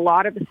 years, a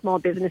lot of the small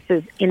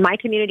businesses in my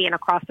community and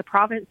across the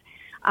province,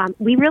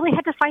 we really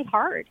had to fight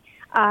hard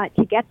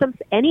to get them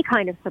any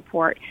kind of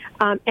support,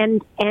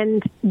 and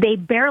they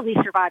barely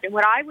survived. And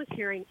what I was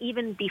hearing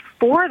even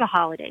before the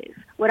holidays,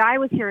 what I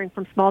was hearing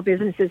from small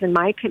businesses in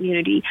my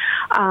community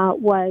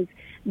was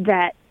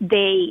that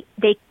they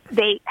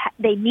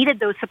needed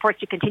those supports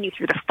to continue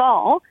through the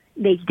fall.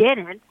 They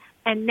didn't.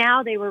 And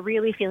now they were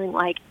really feeling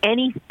like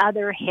any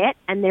other hit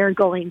and they're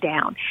going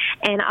down.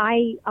 And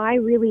I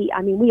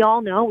mean, we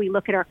all know, we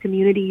look at our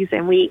communities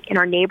and in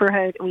our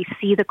neighborhood, and we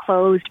see the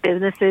closed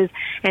businesses.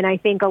 And I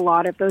think a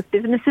lot of those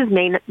businesses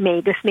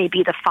this may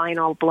be the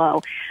final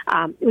blow,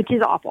 which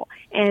is awful.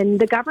 And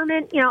the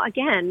government,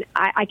 again,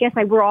 I guess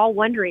we're all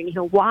wondering,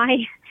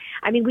 why.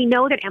 I mean, we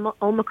know that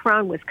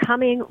Omicron was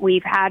coming.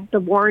 We've had the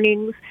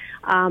warnings.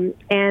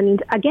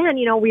 And again,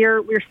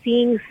 we're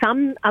seeing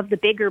some of the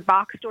bigger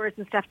box stores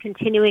and stuff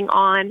continuing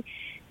on,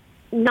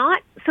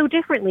 not so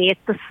differently.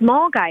 It's the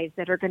small guys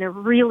that are going to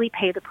really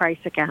pay the price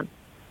again.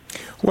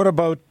 What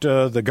about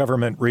the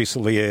government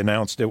recently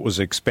announced it was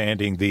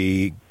expanding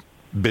the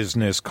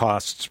business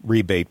costs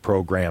rebate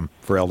program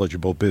for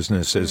eligible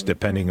businesses,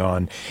 depending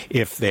on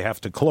if they have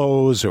to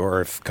close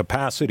or if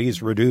capacity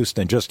is reduced,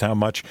 and just how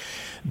much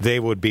they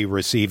would be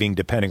receiving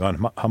depending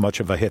on how much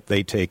of a hit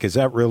they take. Is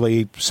that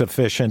really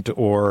sufficient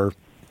or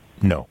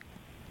no?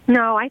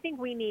 No, I think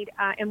we need,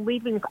 and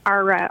we've been,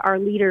 our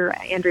leader,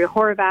 Andrea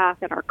Horvath,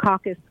 and our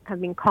caucus have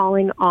been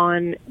calling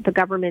on the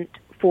government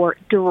for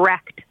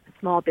direct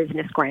small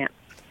business grants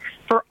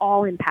for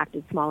all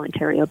impacted small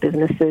Ontario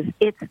businesses.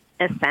 It's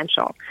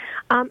essential.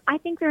 I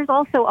think there's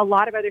also a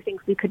lot of other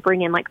things we could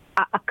bring in, like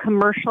a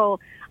commercial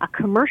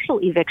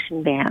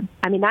eviction ban.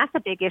 I mean, that's a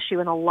big issue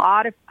in a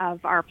lot of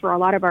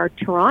our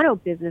Toronto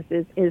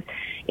businesses is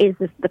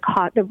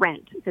the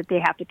rent that they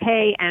have to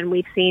pay, and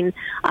we've seen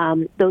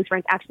those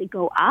rents actually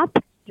go up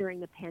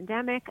during the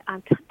pandemic,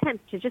 sometimes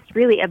to just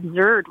really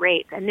absurd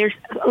rates. And there's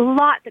a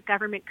lot the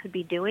government could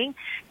be doing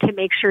to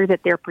make sure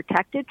that they're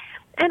protected.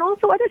 And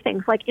also other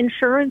things like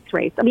insurance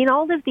rates. I mean,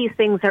 all of these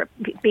things are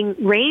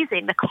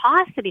the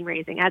costs have been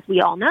raising, as we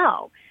all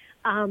know,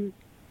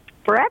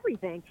 for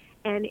everything.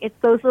 And it's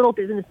those little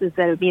businesses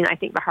that have been, I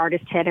think, the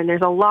hardest hit. And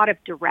there's a lot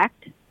of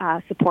direct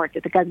support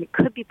that the government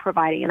could be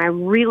providing. And I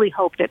really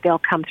hope that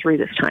they'll come through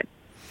this time.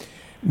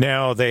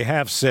 Now, they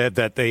have said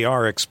that they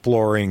are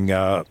exploring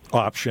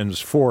options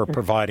for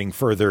providing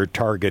further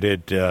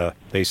targeted,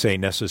 they say,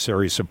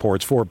 necessary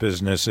supports for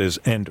businesses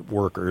and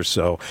workers.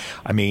 So,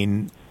 I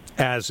mean,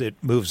 as it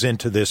moves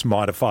into this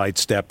modified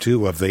step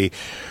 2 of the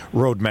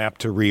roadmap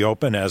to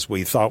reopen, as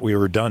we thought we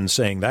were done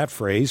saying that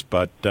phrase,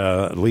 but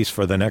at least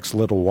for the next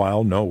little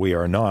while, no, we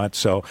are not.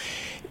 So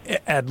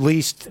at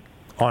least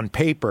on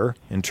paper,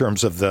 in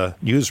terms of the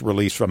news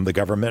release from the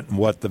government and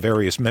what the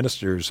various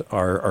ministers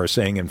are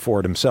saying, and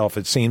Ford himself,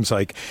 it seems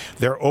like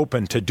they're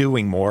open to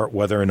doing more.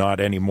 Whether or not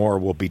any more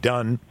will be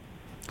done,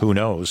 who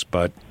knows?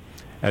 But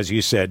as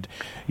you said,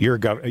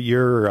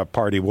 your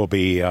party will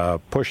be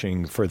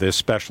pushing for this,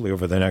 especially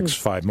over the next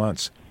 5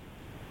 months.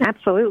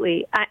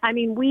 Absolutely. I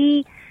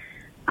mean,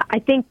 I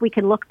think we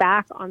can look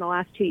back on the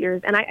last 2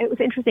 years, and it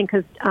was interesting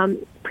because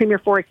Premier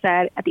Ford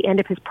said at the end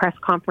of his press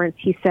conference,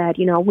 he said,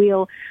 we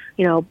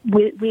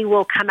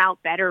will come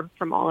out better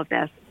from all of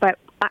this. But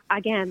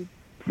again,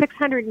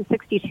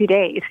 662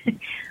 days,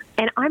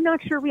 and I'm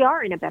not sure we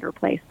are in a better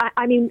place.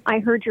 I mean, I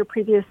heard your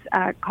previous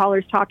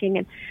callers talking,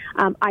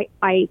 and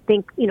I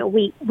think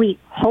we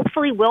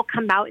hopefully will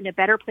come out in a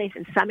better place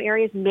in some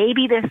areas.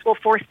 Maybe this will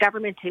force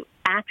government to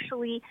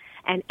actually,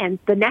 and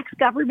the next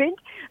government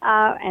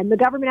and the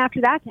government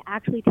after that, to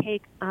actually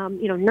take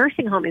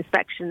nursing home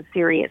inspections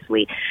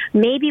seriously.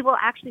 Maybe we'll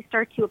actually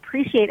start to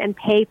appreciate and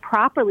pay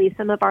properly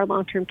some of our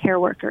long-term care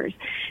workers.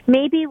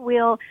 Maybe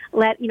we'll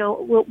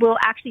we'll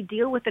actually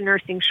deal with the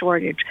nursing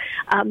shortage.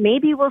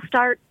 Maybe we'll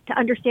start to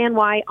understand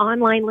why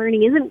online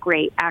learning isn't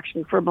great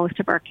actually for most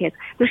of our kids.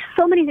 There's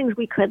so many things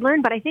we could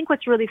learn, but I think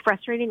what's really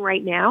frustrating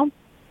right now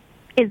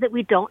is that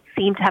we don't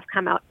seem to have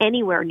come out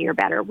anywhere near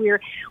better. We're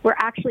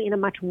actually in a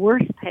much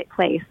worse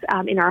place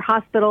in our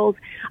hospitals.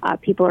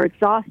 People are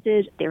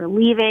exhausted. They're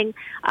leaving.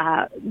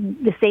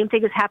 The same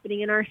thing is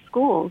happening in our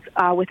schools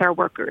with our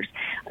workers.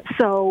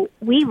 So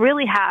we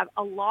really have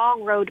a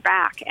long road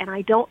back, and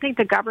I don't think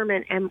the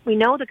government, and we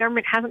know the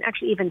government hasn't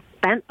actually even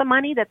spent the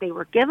money that they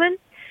were given.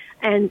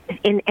 And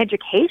in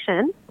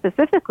education,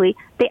 specifically,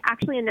 they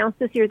actually announced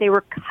this year they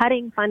were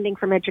cutting funding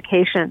from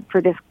education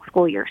for this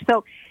school year.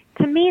 So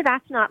to me,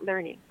 that's not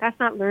learning. That's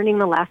not learning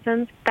the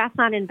lessons. That's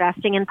not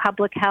investing in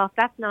public health.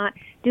 That's not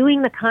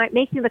making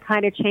the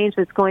kind of change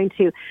that's going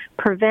to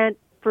prevent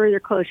further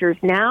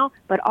closures now,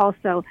 but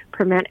also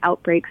prevent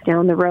outbreaks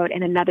down the road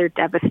and another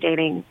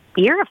devastating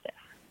year of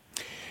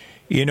this.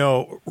 You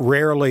know,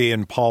 rarely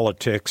in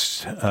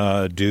politics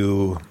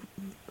do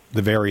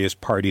the various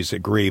parties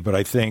agree, but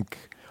I think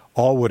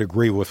all would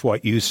agree with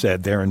what you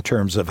said there in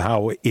terms of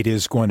how it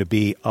is going to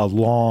be a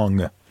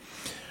long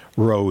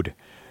road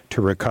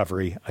to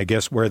recovery. I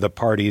guess where the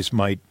parties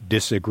might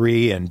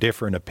disagree and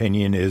different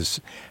opinion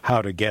is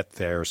how to get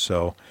there.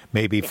 So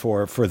maybe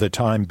for the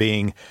time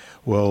being,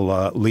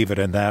 we'll leave it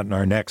in that. And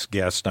our next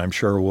guest, I'm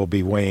sure, will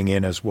be weighing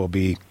in as we'll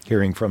be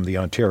hearing from the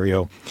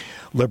Ontario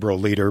Liberal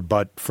leader.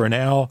 But for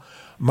now,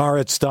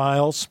 Marit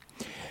Stiles,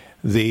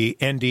 the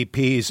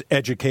NDP's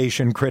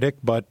education critic,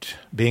 but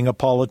being a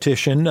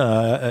politician,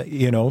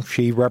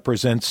 she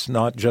represents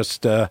not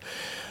just the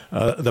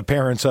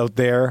parents out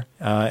there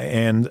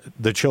and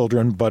the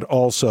children, but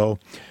also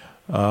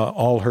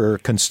all her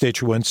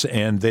constituents,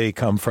 and they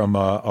come from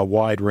a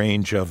wide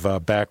range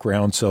of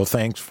backgrounds. So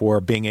thanks for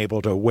being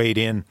able to wade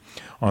in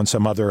on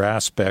some other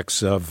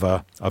aspects of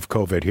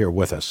COVID here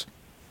with us.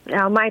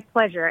 My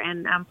pleasure,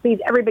 and please,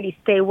 everybody,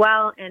 stay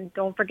well, and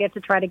don't forget to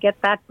try to get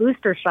that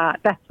booster shot.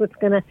 That's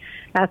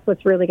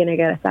what's really going to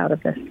get us out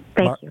of this.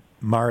 Thank you,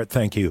 Marit.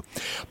 Thank you,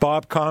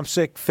 Bob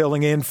Komsic,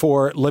 filling in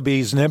for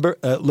Libby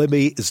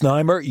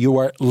Znaimer. You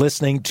are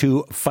listening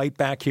to Fight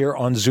Back here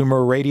on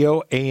Zoomer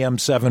Radio, AM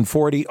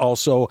 740,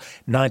 also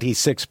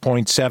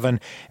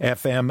 96.7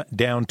 FM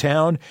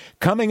downtown.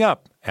 Coming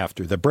up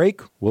after the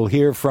break, we'll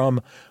hear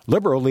from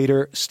Liberal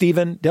leader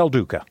Stephen Del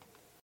Duca.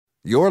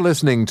 You're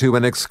listening to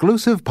an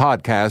exclusive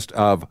podcast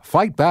of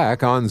Fight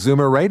Back on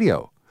Zoomer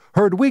Radio.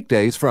 Heard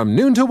weekdays from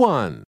noon to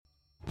 1.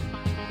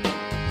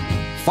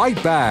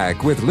 Fight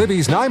Back with Libby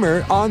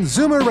Znaimer on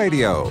Zoomer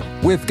Radio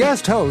with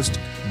guest host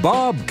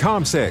Bob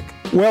Komsic.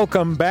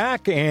 Welcome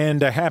back,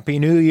 and a Happy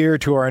New Year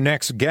to our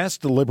next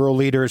guest, the Liberal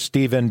leader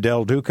Stephen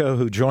Del Duca,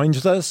 who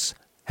joins us.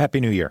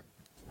 Happy New Year.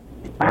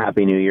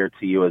 Happy New Year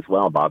to you as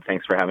well, Bob.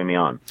 Thanks for having me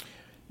on.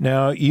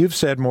 Now, you've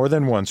said more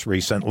than once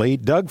recently,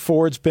 Doug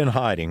Ford's been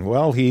hiding.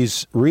 Well,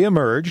 he's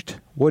reemerged.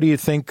 What do you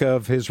think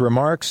of his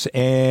remarks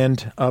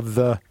and of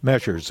the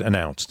measures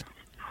announced?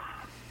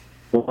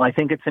 Well, I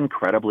think it's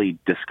incredibly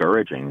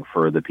discouraging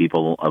for the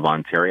people of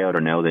Ontario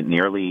to know that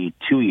nearly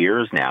 2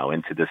 years now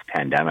into this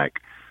pandemic,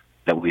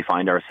 that we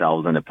find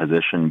ourselves in a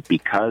position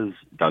because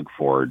Doug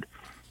Ford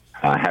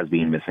has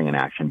been missing in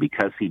action,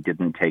 because he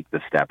didn't take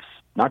the steps,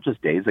 not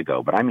just days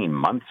ago, but I mean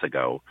months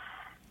ago,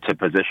 to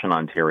position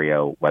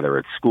Ontario, whether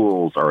it's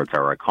schools or it's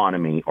our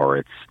economy or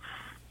it's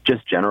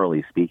just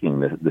generally speaking,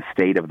 the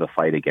state of the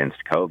fight against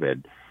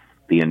COVID.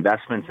 The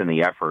investments and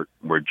the effort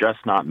were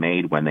just not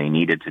made when they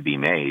needed to be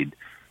made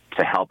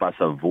to help us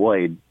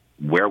avoid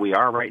where we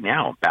are right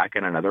now, back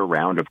in another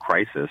round of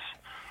crisis,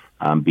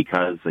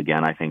 because,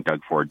 again, I think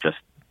Doug Ford just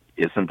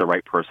isn't the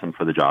right person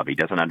for the job. He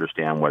doesn't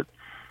understand what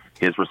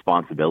his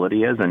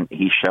responsibility is, and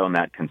he's shown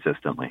that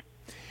consistently.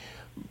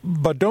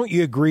 But don't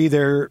you agree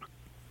there,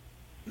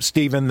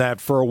 Stephen,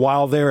 that for a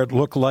while there it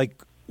looked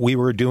like we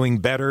were doing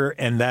better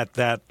and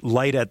that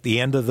light at the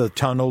end of the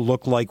tunnel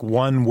looked like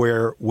one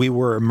where we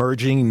were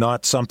emerging,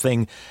 not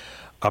something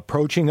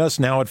approaching us?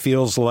 Now it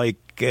feels like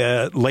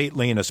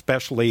lately, and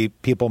especially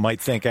people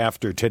might think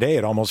after today,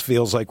 it almost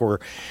feels like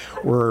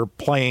we're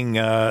playing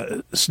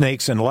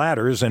snakes and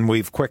ladders and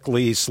we've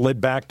quickly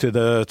slid back to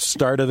the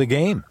start of the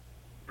game.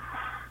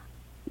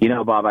 You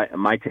know, Bob,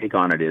 my take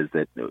on it is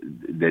that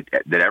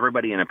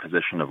everybody in a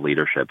position of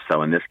leadership,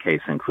 so in this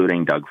case,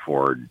 including Doug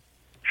Ford,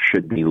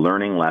 should be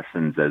learning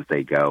lessons as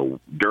they go.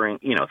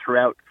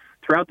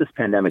 Throughout this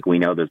pandemic, we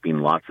know there's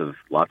been lots of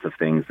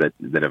things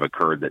that have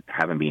occurred that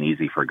haven't been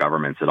easy for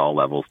governments at all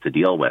levels to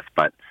deal with.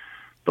 But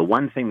the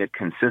one thing that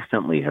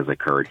consistently has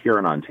occurred here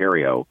in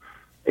Ontario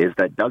is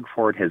that Doug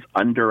Ford has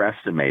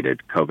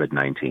underestimated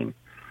COVID-19.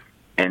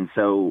 And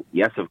so,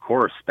 yes, of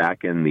course,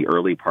 back in the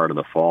early part of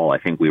the fall, I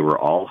think we were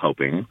all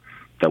hoping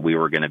that we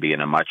were going to be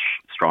in a much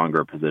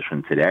stronger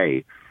position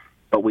today.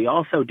 But we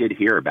also did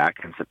hear back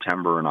in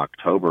September and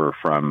October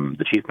from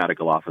the Chief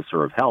Medical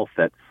Officer of Health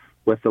that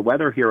with the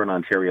weather here in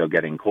Ontario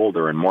getting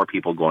colder and more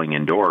people going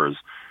indoors,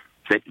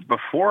 that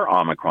before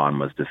Omicron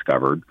was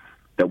discovered,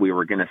 that we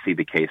were going to see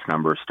the case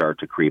numbers start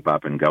to creep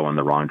up and go in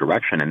the wrong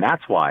direction. And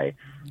that's why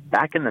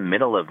back in the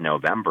middle of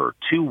November,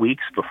 2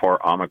 weeks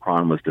before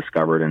Omicron was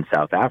discovered in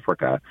South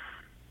Africa,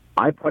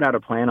 I put out a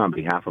plan on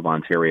behalf of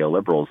Ontario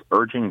Liberals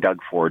urging Doug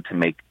Ford to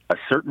make a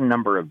certain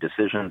number of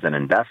decisions and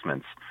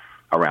investments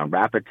around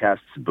rapid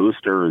tests,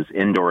 boosters,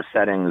 indoor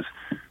settings.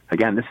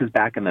 Again, this is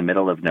back in the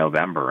middle of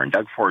November, and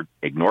Doug Ford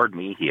ignored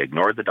me. He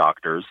ignored the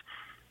doctors.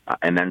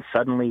 And then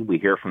suddenly we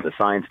hear from the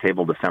science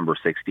table December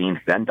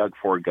 16th. Then Doug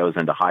Ford goes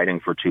into hiding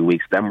for 2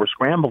 weeks. Then we're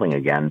scrambling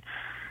again.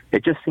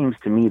 It just seems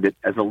to me that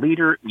as a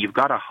leader, you've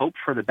got to hope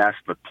for the best,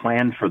 but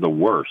plan for the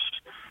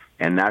worst.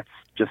 And that's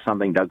just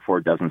something Doug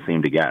Ford doesn't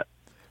seem to get.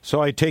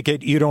 So I take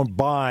it you don't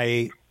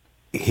buy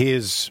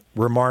his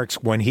remarks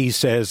when he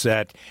says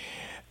that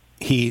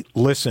he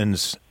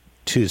listens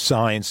to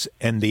science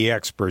and the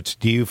experts.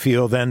 Do you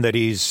feel then that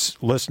he's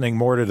listening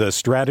more to the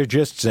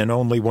strategists, and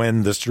only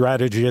when the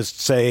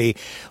strategists say,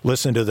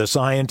 listen to the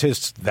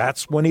scientists,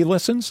 that's when he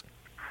listens?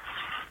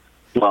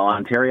 Well,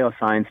 Ontario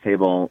Science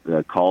Table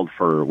called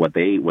for what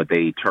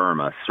they term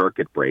a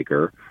circuit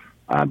breaker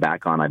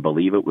back on, I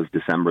believe it was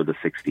December the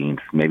 16th,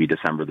 maybe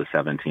December the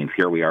 17th.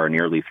 Here we are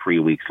nearly 3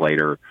 weeks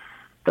later.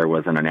 There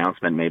was an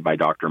announcement made by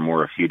Dr.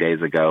 Moore a few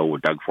days ago where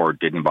Doug Ford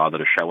didn't bother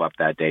to show up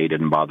that day,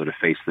 didn't bother to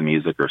face the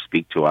music or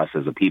speak to us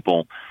as a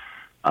people.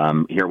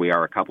 Here we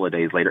are a couple of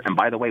days later. And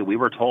by the way, we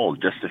were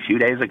told just a few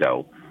days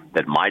ago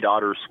that my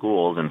daughter's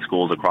schools and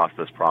schools across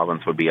this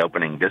province would be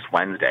opening this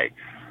Wednesday.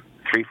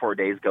 3-4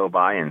 days go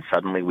by, and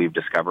suddenly we've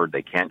discovered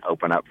they can't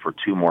open up for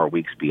 2 more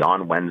weeks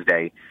beyond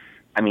Wednesday.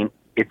 I mean,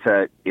 it's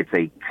a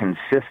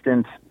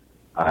consistent,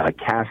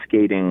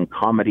 cascading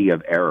comedy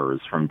of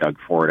errors from Doug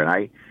Ford, and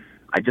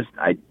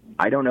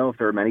I don't know if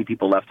there are many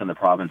people left in the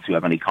province who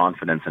have any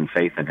confidence and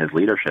faith in his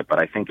leadership, but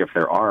I think if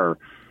there are,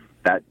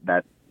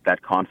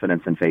 that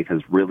confidence and faith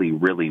has really,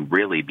 really,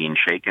 really been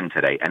shaken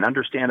today, and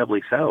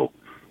understandably so.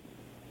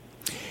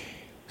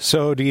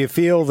 So do you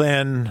feel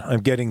then, I'm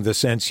getting the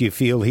sense you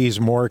feel he's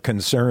more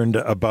concerned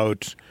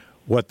about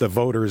what the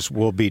voters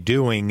will be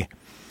doing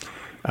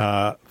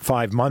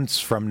 5 months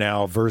from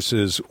now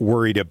versus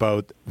worried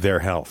about their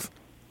health?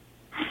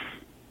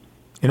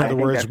 In other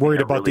words,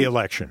 worried about the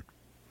election.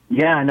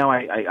 Yeah, no,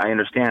 I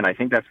understand. I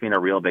think that's been a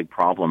real big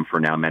problem for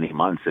now many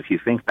months. If you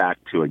think back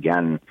to,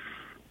 again,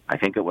 I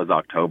think it was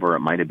October, it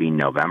might have been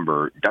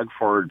November, Doug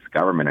Ford's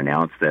government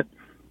announced that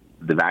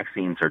the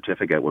vaccine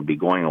certificate would be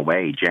going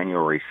away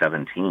January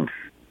 17th.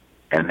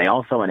 And they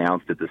also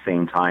announced at the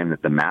same time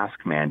that the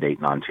mask mandate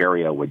in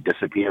Ontario would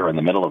disappear in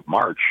the middle of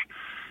March.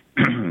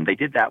 They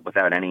did that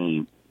without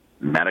any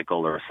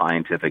medical or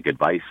scientific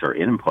advice or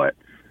input.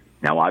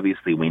 Now,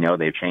 obviously, we know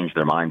they've changed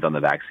their minds on the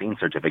vaccine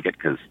certificate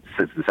because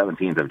since the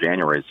 17th of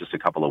January is just a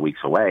couple of weeks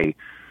away.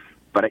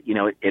 But, you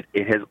know, it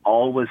has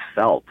always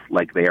felt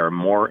like they are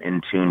more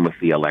in tune with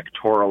the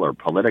electoral or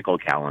political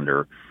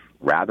calendar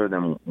rather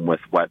than with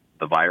what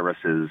the virus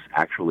is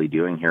actually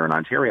doing here in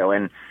Ontario.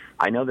 And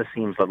I know this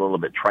seems a little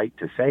bit trite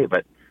to say,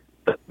 but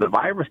the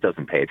virus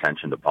doesn't pay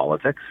attention to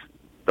politics.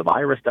 The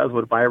virus does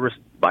what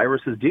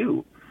viruses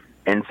do.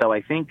 And so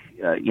I think,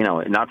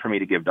 not for me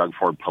to give Doug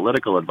Ford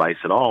political advice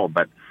at all,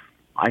 but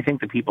I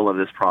think the people of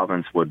this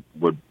province would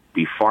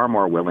be far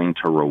more willing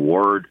to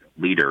reward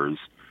leaders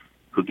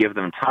who give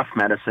them tough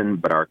medicine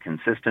but are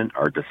consistent,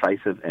 are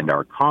decisive, and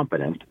are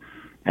competent.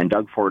 And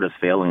Doug Ford is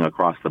failing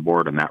across the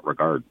board in that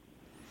regard.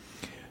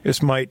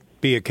 This might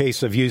be a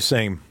case of you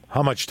saying,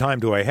 how much time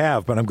do I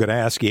have? But I'm going to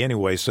ask you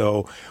anyway.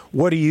 So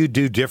what do you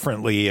do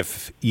differently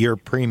if you're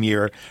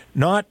premier,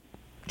 not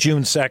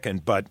June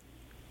 2nd, but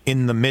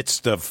in the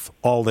midst of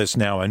all this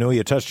now? I know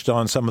you touched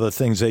on some of the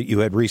things that you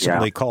had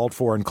recently called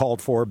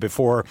for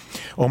before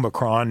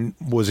Omicron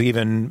was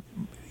even,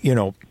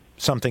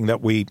 something that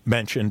we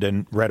mentioned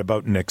and read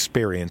about and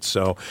experienced.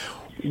 So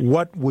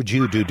what would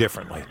you do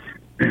differently?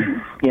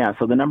 Yeah,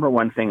 so the number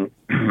one thing,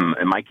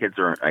 and my kids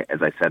are,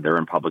 as I said, they're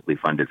in publicly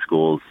funded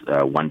schools,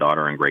 one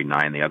daughter in grade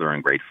 9, the other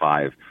in grade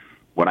 5.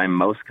 What I'm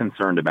most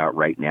concerned about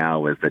right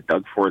now is that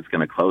Doug Ford's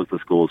going to close the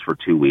schools for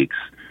 2 weeks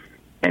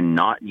and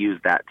not use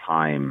that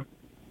time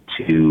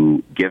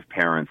to give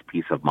parents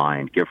peace of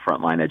mind, give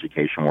frontline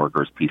education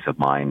workers peace of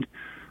mind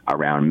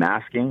around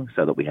masking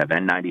so that we have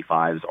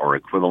N95s or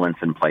equivalents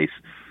in place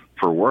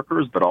for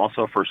workers, but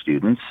also for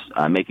students,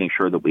 making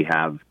sure that we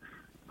have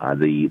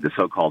the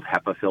so-called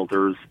HEPA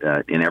filters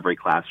in every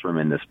classroom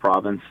in this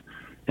province.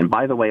 And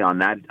by the way, on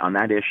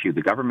that issue,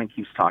 the government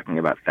keeps talking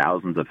about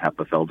thousands of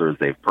HEPA filters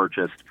they've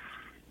purchased.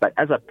 But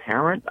as a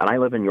parent, and I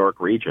live in York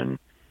Region,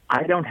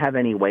 I don't have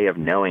any way of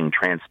knowing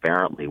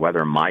transparently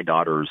whether my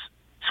daughter's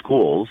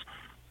schools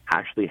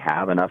actually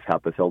have enough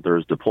HEPA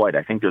filters deployed.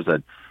 I think there's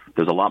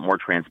a lot more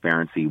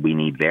transparency we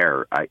need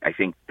there. I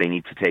think they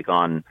need to take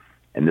on,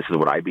 and this is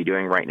what I'd be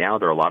doing right now,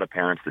 there are a lot of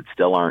parents that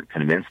still aren't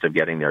convinced of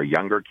getting their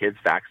younger kids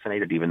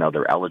vaccinated, even though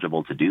they're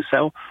eligible to do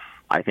so.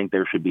 I think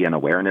there should be an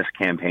awareness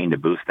campaign to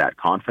boost that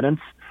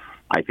confidence.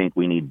 I think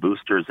we need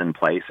boosters in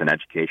place, and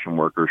education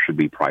workers should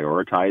be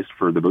prioritized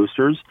for the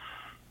boosters.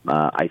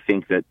 I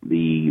think that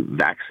the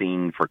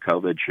vaccine for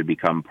COVID should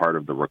become part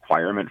of the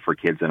requirement for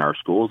kids in our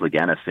schools,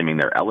 again, assuming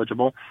they're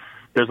eligible.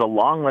 There's a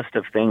long list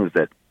of things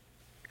that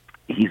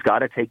he's got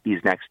to take these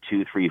next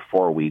 2, 3,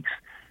 4 weeks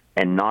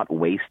and not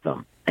waste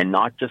them, and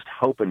not just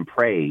hope and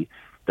pray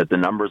that the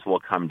numbers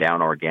will come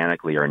down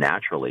organically or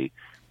naturally.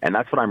 And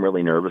that's what I'm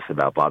really nervous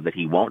about, Bob, that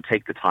he won't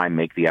take the time,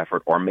 make the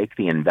effort, or make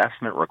the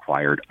investment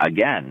required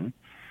again.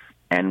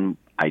 And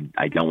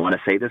I don't want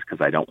to say this because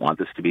I don't want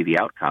this to be the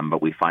outcome,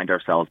 but we find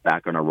ourselves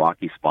back in a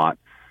rocky spot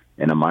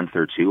in a month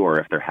or two, or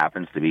if there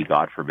happens to be,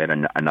 God forbid,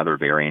 another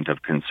variant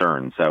of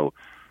concern. So,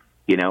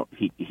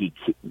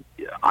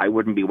 I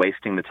wouldn't be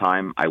wasting the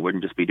time. I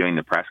wouldn't just be doing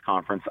the press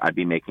conference. I'd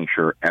be making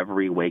sure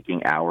every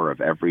waking hour of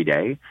every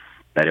day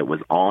that it was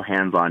all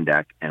hands on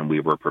deck and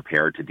we were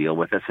prepared to deal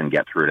with this and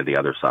get through to the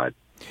other side.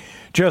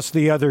 Just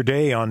the other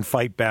day on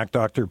Fight Back,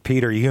 Dr.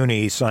 Peter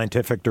Jüni,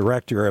 scientific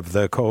director of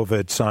the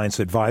COVID Science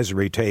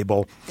Advisory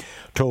Table,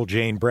 told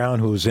Jane Brown,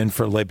 who's in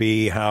for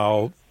Libby,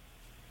 how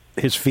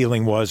his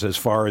feeling was as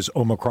far as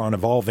Omicron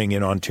evolving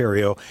in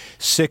Ontario,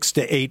 6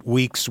 to 8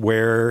 weeks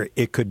where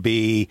it could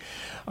be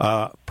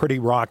pretty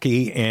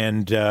rocky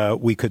and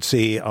we could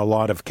see a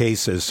lot of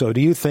cases. So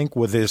do you think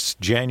with this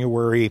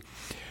January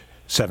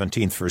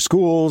 17th for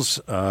schools,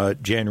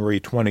 January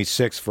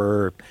 26th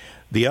for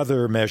the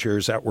other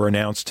measures that were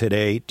announced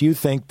today, do you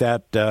think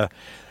that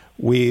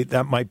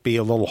that might be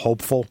a little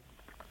hopeful,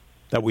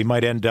 that we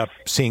might end up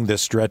seeing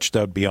this stretched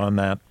out beyond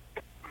that?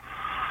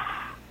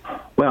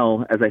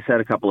 Well, as I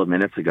said a couple of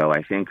minutes ago,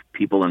 I think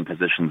people in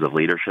positions of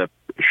leadership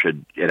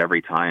should, at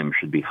every time,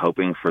 should be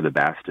hoping for the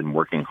best and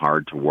working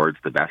hard towards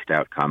the best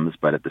outcomes,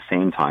 but at the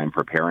same time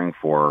preparing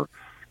for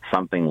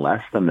something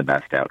less than the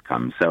best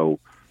outcome. So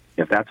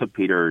if that's what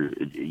Peter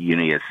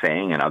Jüni is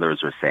saying and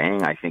others are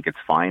saying, I think it's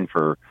fine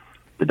for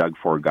the Doug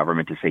Ford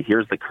government to say,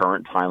 here's the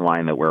current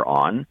timeline that we're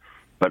on,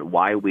 but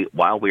while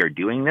we are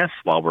doing this,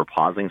 while we're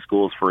pausing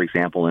schools, for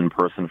example, in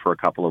person for a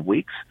couple of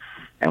weeks,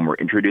 and we're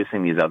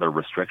introducing these other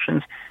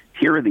restrictions,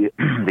 here are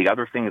the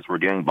other things we're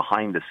doing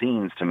behind the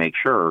scenes to make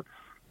sure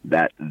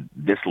that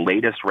this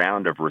latest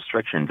round of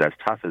restrictions, as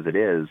tough as it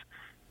is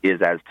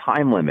as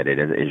time limited,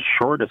 as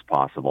short as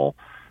possible.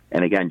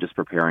 And again, just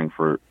preparing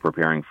for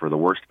the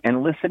worst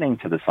and listening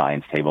to the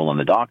science table and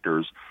the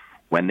doctors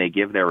when they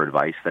give their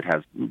advice that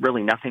has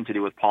really nothing to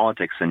do with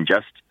politics and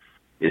just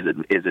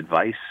is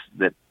advice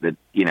that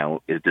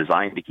is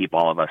designed to keep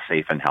all of us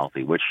safe and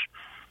healthy, which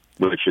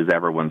is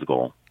everyone's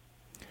goal.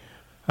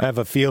 I have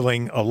a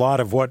feeling a lot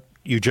of what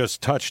you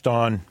just touched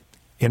on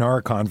in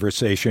our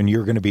conversation,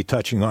 you're going to be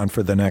touching on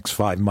for the next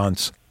 5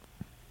 months.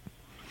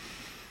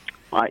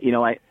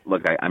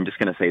 I'm just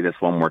going to say this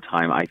one more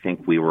time. I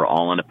think we were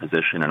all in a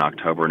position in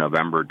October,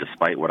 November,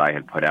 despite what I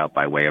had put out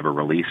by way of a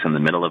release in the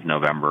middle of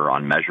November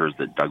on measures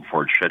that Doug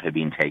Ford should have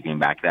been taking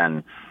back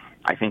then.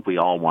 I think we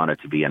all wanted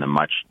to be in a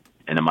much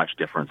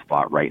different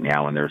spot right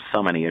now, and there's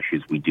so many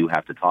issues we do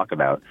have to talk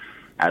about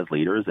as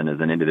leaders and as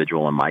an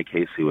individual in my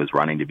case who is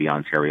running to be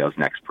Ontario's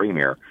next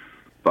premier.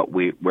 But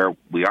we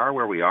are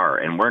where we are,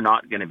 and we're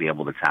not going to be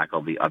able to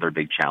tackle the other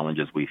big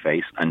challenges we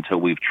face until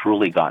we've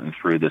truly gotten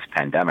through this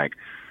pandemic.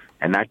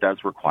 And that does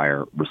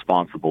require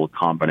responsible,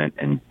 competent,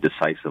 and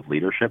decisive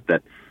leadership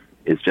that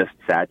is just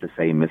sad to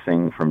say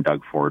missing from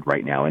Doug Ford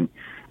right now. And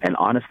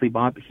honestly,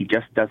 Bob, he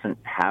just doesn't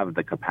have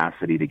the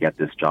capacity to get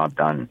this job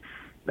done.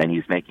 And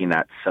he's making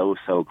that so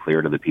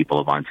clear to the people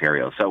of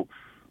Ontario. So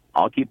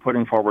I'll keep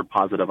putting forward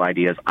positive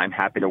ideas. I'm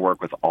happy to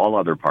work with all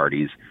other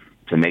parties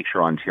to make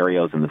sure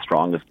Ontario's in the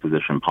strongest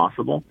position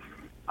possible.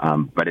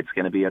 But it's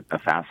going to be a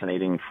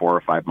fascinating 4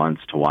 or 5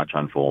 months to watch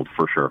unfold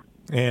for sure.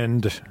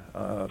 And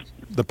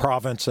the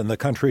province and the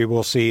country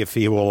will see if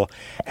he will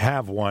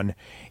have one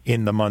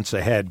in the months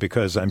ahead,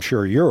 because I'm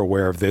sure you're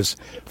aware of this.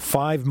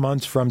 5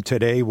 months from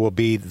today will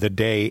be the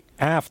day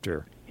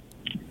after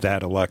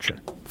that election.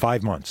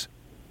 5 months.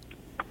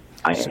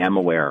 I am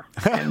aware,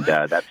 and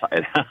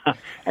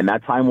and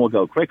that time will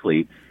go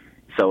quickly.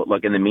 So,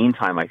 look, in the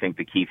meantime, I think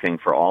the key thing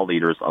for all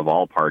leaders of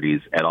all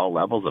parties at all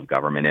levels of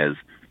government is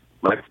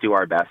let's do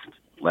our best.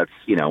 Let's,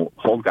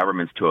 hold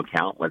governments to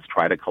account. Let's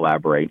try to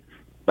collaborate.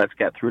 Let's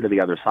get through to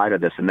the other side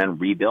of this and then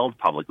rebuild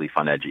publicly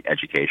funded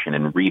education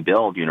and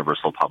rebuild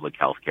universal public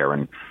health care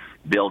and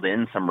build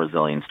in some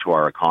resilience to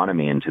our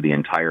economy and to the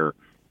entire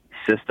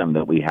system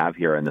that we have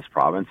here in this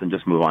province and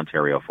just move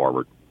Ontario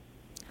forward.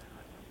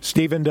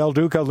 Stephen Del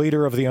Duca,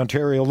 leader of the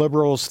Ontario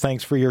Liberals,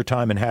 thanks for your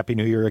time and Happy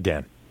New Year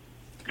again.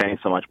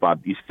 Thanks so much,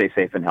 Bob. You stay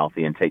safe and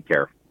healthy and take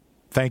care.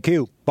 Thank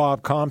you.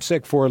 Bob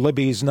Komsic for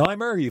Libby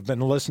Znaimer. You've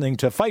been listening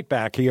to Fight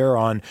Back here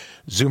on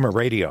Zoomer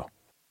Radio.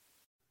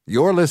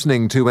 You're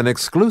listening to an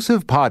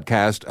exclusive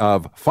podcast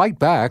of Fight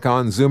Back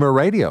on Zoomer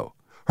Radio.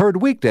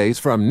 Heard weekdays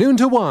from noon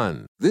to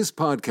 1. This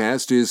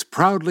podcast is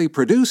proudly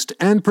produced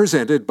and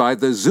presented by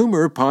the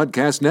Zoomer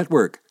Podcast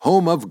Network,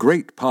 home of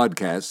great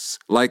podcasts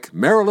like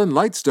Marilyn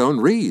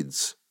Lightstone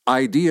Reads,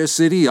 Idea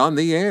City on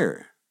the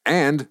Air,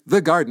 and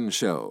The Garden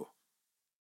Show.